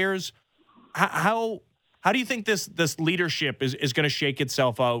the players. How do you think this leadership is going to shake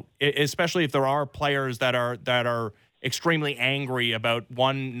itself out, especially if there are players that are extremely angry about,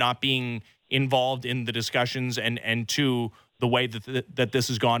 one, not being involved in the discussions, and two, the way that this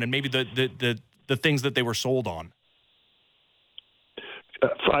has gone, and maybe the things that they were sold on?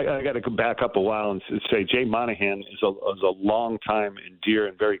 I got to go back up a while and say Jay Monahan is a long time and dear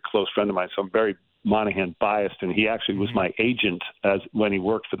and very close friend of mine, so I'm very Monahan biased, and he actually was my agent when he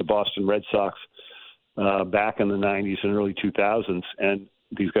worked for the Boston Red Sox back in the 90s and early 2000s, and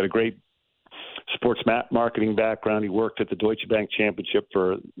he's got a great sports marketing background. He worked at the Deutsche Bank Championship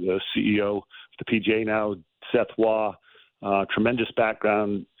for the CEO of the PGA now, Seth Waugh. Tremendous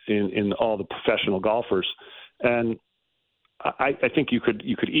background in all the professional golfers, and I think you could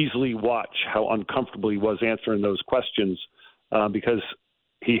easily watch how uncomfortable he was answering those questions, because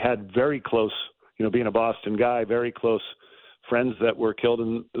he had very close, being a Boston guy, very close friends that were killed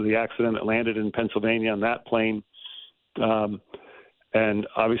in the accident that landed in Pennsylvania on that plane, and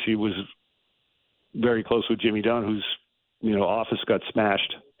obviously was very close with Jimmy Dunn, whose office got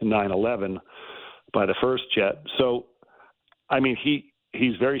smashed in 9/11 by the first jet. So, I mean,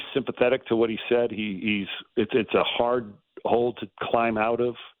 he's very sympathetic to what he said. It's a hard hole to climb out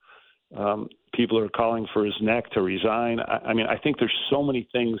of. People are calling for his neck to resign. I mean, I think there's so many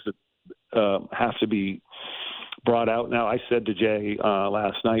things that have to be brought out now. I said to Jay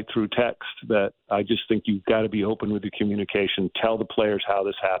last night through text that I just think you've got to be open with the communication, tell the players how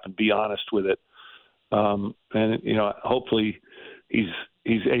this happened, be honest with it. And hopefully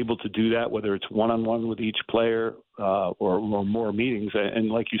he's able to do that, whether it's one-on-one with each player or more meetings.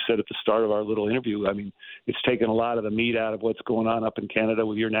 And like you said at the start of our little interview, I mean, it's taken a lot of the meat out of what's going on up in Canada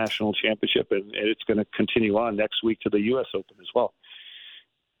with your national championship, and it's going to continue on next week to the U.S. Open as well.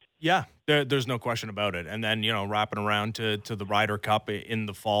 Yeah, there's no question about it. And then, wrapping around to the Ryder Cup in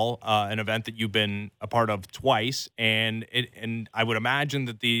the fall, an event that you've been a part of twice. And I would imagine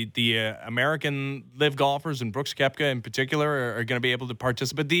that the American LIV golfers, and Brooks Koepka in particular, are going to be able to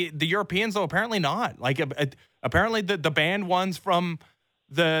participate. The Europeans, though, apparently not. Like, apparently the banned ones from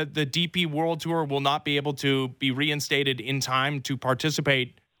the DP World Tour will not be able to be reinstated in time to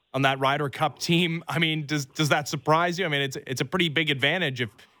participate on that Ryder Cup team. I mean, does that surprise you? I mean, it's a pretty big advantage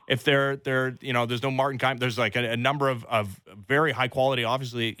if they're there's no Martin Keimer. There's like a number of very high quality,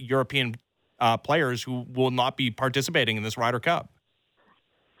 obviously European players who will not be participating in this Ryder Cup.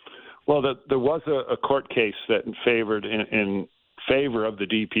 Well, there was a court case that in favor of the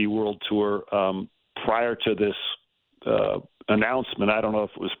DP World Tour prior to this announcement. I don't know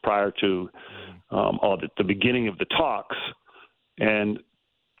if it was prior to the beginning of the talks, and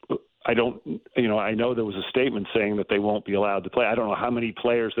I know there was a statement saying that they won't be allowed to play. I don't know how many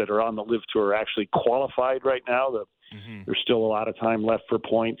players that are on the LIV Tour are actually qualified right now. There's still a lot of time left for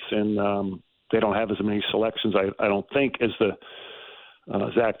points, and they don't have as many selections, I don't think, as the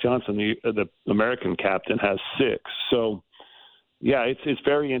Zach Johnson, the American captain, has 6. So, yeah, it's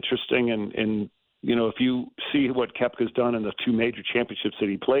very interesting. And if you see what Koepka's done in the 2 major championships that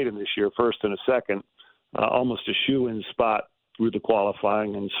he played in this year, first and a second, almost a shoe-in spot through the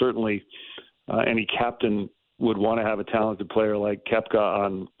qualifying, and certainly any captain would want to have a talented player like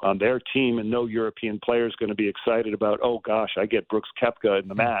Koepka on their team, and no European player is going to be excited about, oh gosh, I get Brooks Koepka in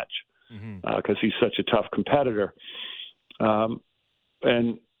the match because he's such a tough competitor.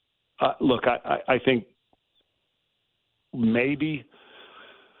 Look, I think maybe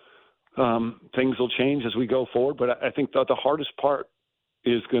things will change as we go forward, but I think that the hardest part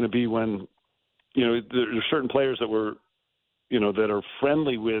is going to be when, there are certain players that were that are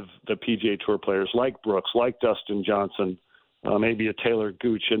friendly with the PGA Tour players like Brooks, like Dustin Johnson, maybe a Taylor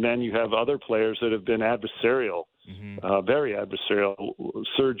Gooch, and then you have other players that have been adversarial, very adversarial.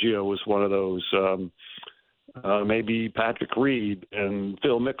 Sergio was one of those. Maybe Patrick Reed and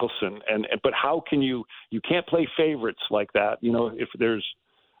Phil Mickelson, but how can you can't play favorites like that? If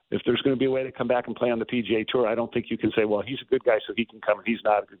there's going to be a way to come back and play on the PGA Tour, I don't think you can say, well, he's a good guy, so he can come, and he's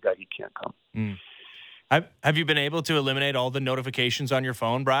not a good guy, he can't come. Have you been able to eliminate all the notifications on your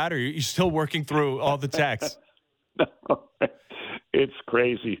phone, Brad, or are you still working through all the texts? No, it's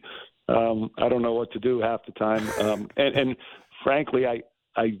crazy. I don't know what to do half the time, and frankly, I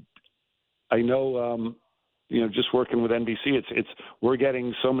know. Just working with NBC, we're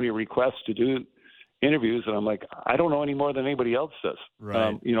getting so many requests to do interviews, and I'm like, I don't know any more than anybody else does.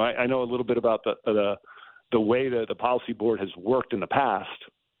 Right. I know a little bit about the way that the policy board has worked in the past,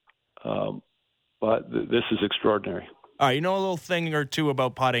 but this is extraordinary. All right, a little thing or two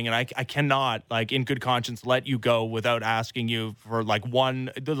about putting, and I cannot, in good conscience, let you go without asking you for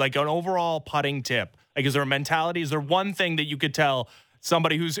an overall putting tip. Is there a mentality? Is there one thing that you could tell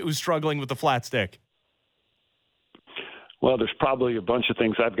somebody who's struggling with the flat stick? Well, there's probably a bunch of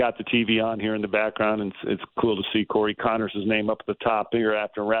things. I've got the TV on here in the background, and it's cool to see Corey Connors' name up at the top here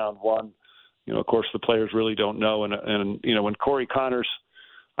after round one. Of course, the players really don't know. And when Corey Connors,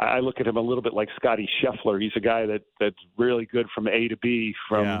 I look at him a little bit like Scotty Scheffler. He's a guy that's really good from A to B,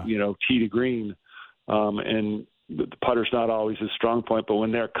 from, tee to green. And the putter's not always his strong point, but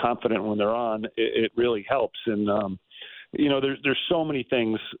when they're confident, when they're on, it really helps. And, there's so many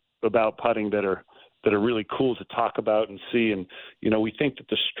things about putting that are really cool to talk about and see. And, we think that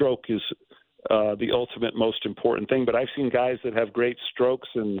the stroke is the ultimate most important thing. But I've seen guys that have great strokes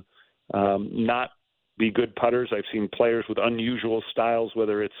and not be good putters. I've seen players with unusual styles,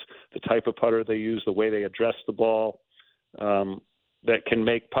 whether it's the type of putter they use, the way they address the ball, that can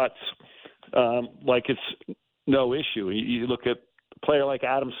make putts like it's no issue. You look at a player like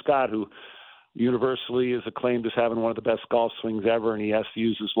Adam Scott, who universally is acclaimed as having one of the best golf swings ever, and he has to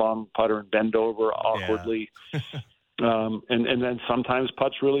use his long putter and bend over awkwardly. And then sometimes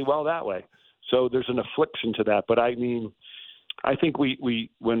putts really well that way. So there's an affliction to that. But I think we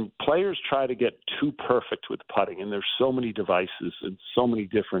when players try to get too perfect with putting, and there's so many devices and so many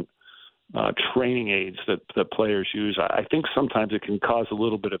different training aids that players use, I think sometimes it can cause a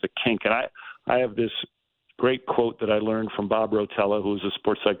little bit of a kink. And I have this great quote that I learned from Bob Rotella, who's a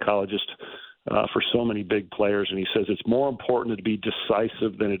sports psychologist for so many big players, and he says it's more important to be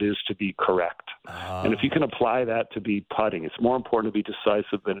decisive than it is to be correct. And if you can apply that to be putting, it's more important to be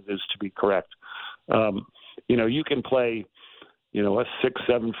decisive than it is to be correct. You can play, a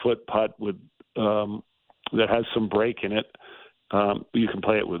 6-7 foot putt with that has some break in it. You can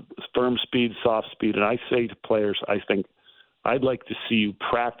play it with firm speed, soft speed, and I say to players, I think I'd like to see you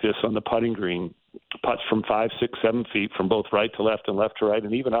practice on the putting green putts from 5, 6, 7 feet from both right to left and left to right,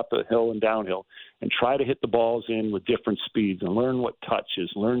 and even up the hill and downhill, and try to hit the balls in with different speeds and learn what touch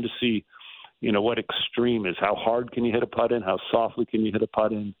is, learn to see, what extreme is, how hard can you hit a putt in, how softly can you hit a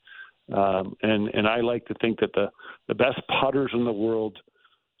putt in. And I like to think that the best putters in the world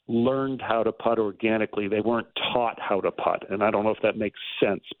learned how to putt organically. They weren't taught how to putt. And I don't know if that makes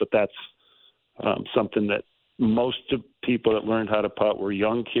sense, but that's something that most of people that learned how to putt were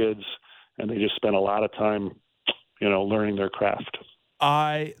young kids, and they just spent a lot of time, learning their craft.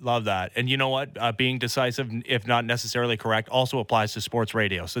 I love that. And you know what? Being decisive, if not necessarily correct, also applies to sports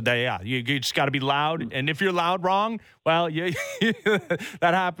radio. So, you just got to be loud. And if you're loud wrong, well, that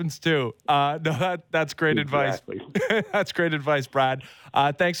happens too. That's great advice. That's great advice, Brad.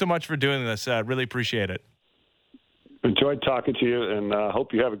 Thanks so much for doing this. Really appreciate it. Enjoyed talking to you, and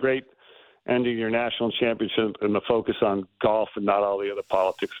hope you have a great ending your national championship and the focus on golf and not all the other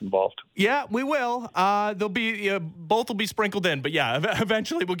politics involved. Yeah, we will. There'll be both will be sprinkled in, but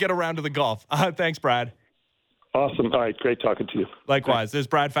eventually we'll get around to the golf. Thanks, Brad. Awesome. All right, great talking to you. Likewise. Thanks. There's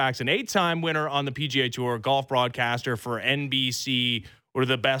Brad Faxon, 8-time winner on the PGA Tour, golf broadcaster for NBC, one of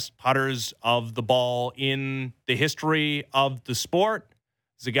the best putters of the ball in the history of the sport.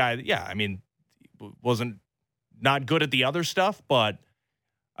 He's a guy that, wasn't not good at the other stuff, but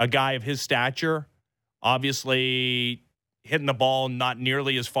a guy of his stature, obviously hitting the ball not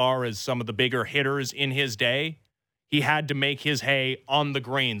nearly as far as some of the bigger hitters in his day. He had to make his hay on the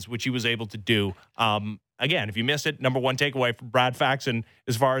greens, which he was able to do. Again, if you missed it, number one takeaway from Brad Faxon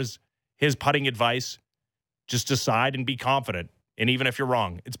as far as his putting advice, just decide and be confident. And even if you're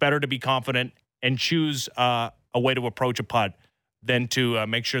wrong, it's better to be confident and choose a way to approach a putt than to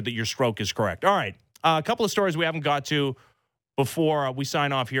make sure that your stroke is correct. All right, a couple of stories we haven't got to before we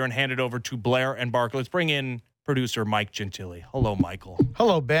sign off here and hand it over to Blair and Barker. Let's bring in producer Mike Gentili. Hello, Michael.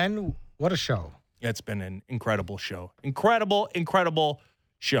 Hello, Ben. What a show. It's been an incredible show. Incredible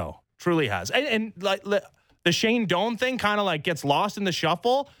show. Truly has. And like the Shane Doan thing kind of like gets lost in the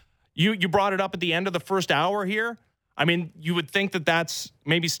shuffle. You brought it up at the end of the first hour here. I mean, you would think that that's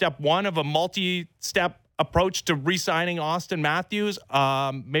maybe step one of a multi-step approach to re-signing Austin Matthews.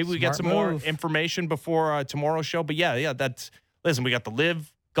 Maybe we get some more information before tomorrow's show. But yeah, listen, we got the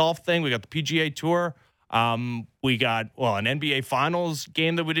Live golf thing. We got the PGA Tour. We got, an NBA Finals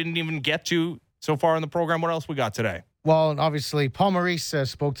game that we didn't even get to so far in the program. What else we got today? Well, obviously, Paul Maurice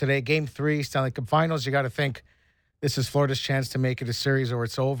spoke today. Game 3, Stanley Cup Finals. You got to think this is Florida's chance to make it a series or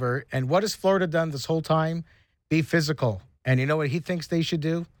it's over. And what has Florida done this whole time? Be physical. And you know what he thinks they should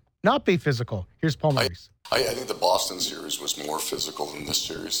do? Not be physical. Here's Paul Maurice. I think the Boston series was more physical than this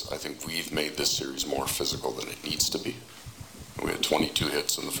series. I think we've made this series more physical than it needs to be. We had 22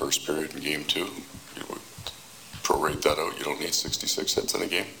 hits in the first period in Game 2. You prorate that out, you don't need 66 hits in a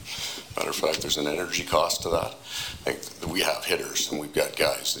game. Matter of fact, there's an energy cost to that. I think we have hitters and we've got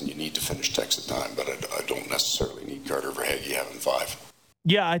guys, and you need to finish techs at time, but I don't necessarily need Carter Verhaeghe having 5.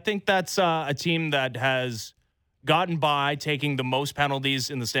 Yeah, I think that's a team that has gotten by taking the most penalties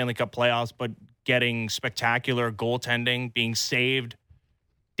in the Stanley Cup playoffs, but getting spectacular goaltending, being saved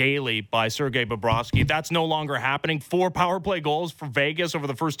daily by Sergei Bobrovsky. That's no longer happening. 4 power play goals for Vegas over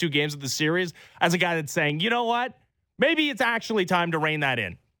the first 2 games of the series. As a guy that's saying, you know what? Maybe it's actually time to rein that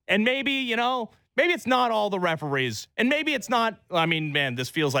in. And maybe it's not all the referees. And maybe it's not, this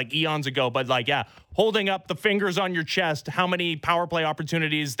feels like eons ago, but holding up the fingers on your chest, how many power play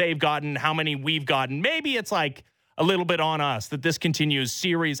opportunities they've gotten, how many we've gotten. Maybe it's like a little bit on us that this continues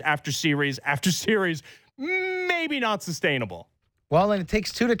series after series after series. Maybe not sustainable. Well, and it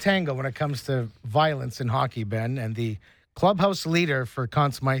takes 2 to tango when it comes to violence in hockey, Ben. And the clubhouse leader for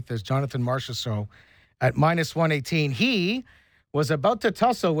Conn Smythe is Jonathan Marchessault at -118. He was about to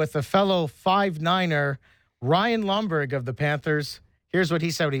tussle with a fellow 5'9"er, Ryan Lomberg of the Panthers. Here's what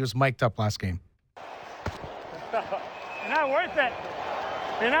he said when he was mic'd up last game. You're not worth it.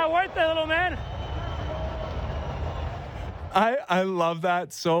 You're not worth it, little man. I love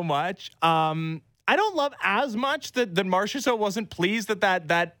that so much. I don't love as much that Marchessault wasn't pleased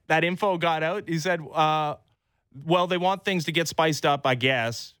that info got out. He said, well, they want things to get spiced up, I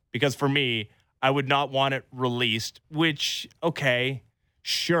guess, because for me, I would not want it released, which, okay,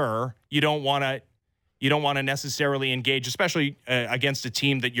 sure. You don't want to necessarily engage, especially against a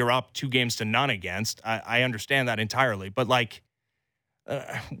team that you're up 2-0 against. I understand that entirely. But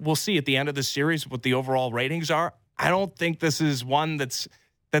we'll see at the end of the series what the overall ratings are. I don't think this is one that's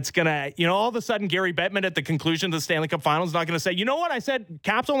going to, all of a sudden Gary Bettman at the conclusion of the Stanley Cup Finals is not going to say, you know what, I said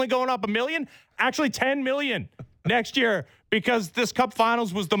Cap's only going up $1 million, actually $10 million next year because this Cup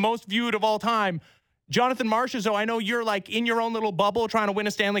Finals was the most viewed of all time. Jonathan Marchessault, I know you're in your own little bubble trying to win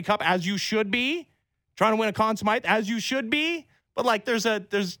a Stanley Cup as you should be, trying to win a Conn Smythe as you should be. But there's in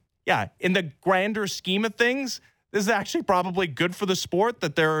the grander scheme of things, this is actually probably good for the sport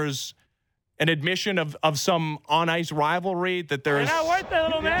that there's an admission of some on-ice rivalry, that there's... You're not worth it,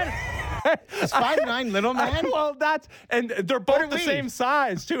 little man. Is 5'9" little man? Well, and they're both the same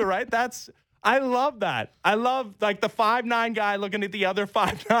size, too, right? I love that. I love, the 5'9" guy looking at the other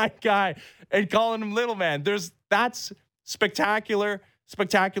 5'9" guy and calling him little man. That's spectacular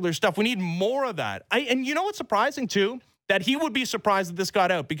stuff. We need more of that. And you know what's surprising, too? That he would be surprised that this got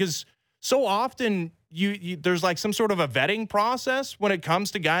out, because so often... there's some sort of a vetting process when it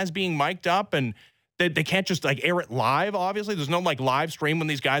comes to guys being mic'd up, and they can't just air it live. Obviously, there's no live stream when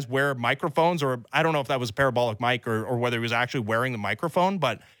these guys wear microphones, or I don't know if that was a parabolic mic or whether he was actually wearing the microphone.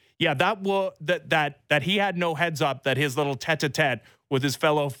 But yeah, that he had no heads up that his little tete-a-tete with his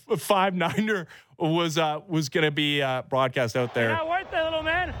fellow 5'9"er was going to be broadcast out there. You're not worth it, little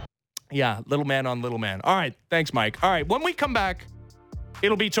man. Yeah, little man on little man. All right, thanks, Mike. All right, when we come back,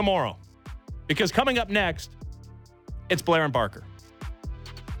 it'll be tomorrow. Because coming up next, it's Blair and Barker.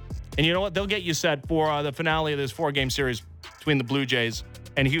 And you know what? They'll get you set for the finale of this 4-game series between the Blue Jays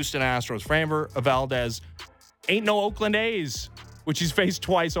and Houston Astros. Framber Valdez ain't no Oakland A's, which he's faced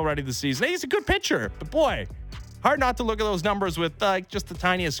twice already this season. He's a good pitcher, but boy, hard not to look at those numbers with just the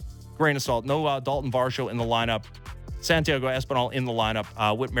tiniest grain of salt. No Dalton Varsho in the lineup. Santiago Espinal in the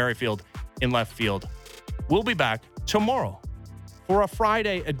lineup. Whit Merrifield in left field. We'll be back tomorrow for a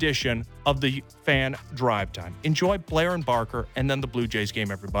Friday edition of the Fan Drive Time. Enjoy Blair and Barker and then the Blue Jays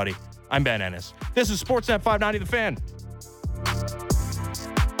game, everybody. I'm Ben Ennis. This is Sportsnet 590 The Fan.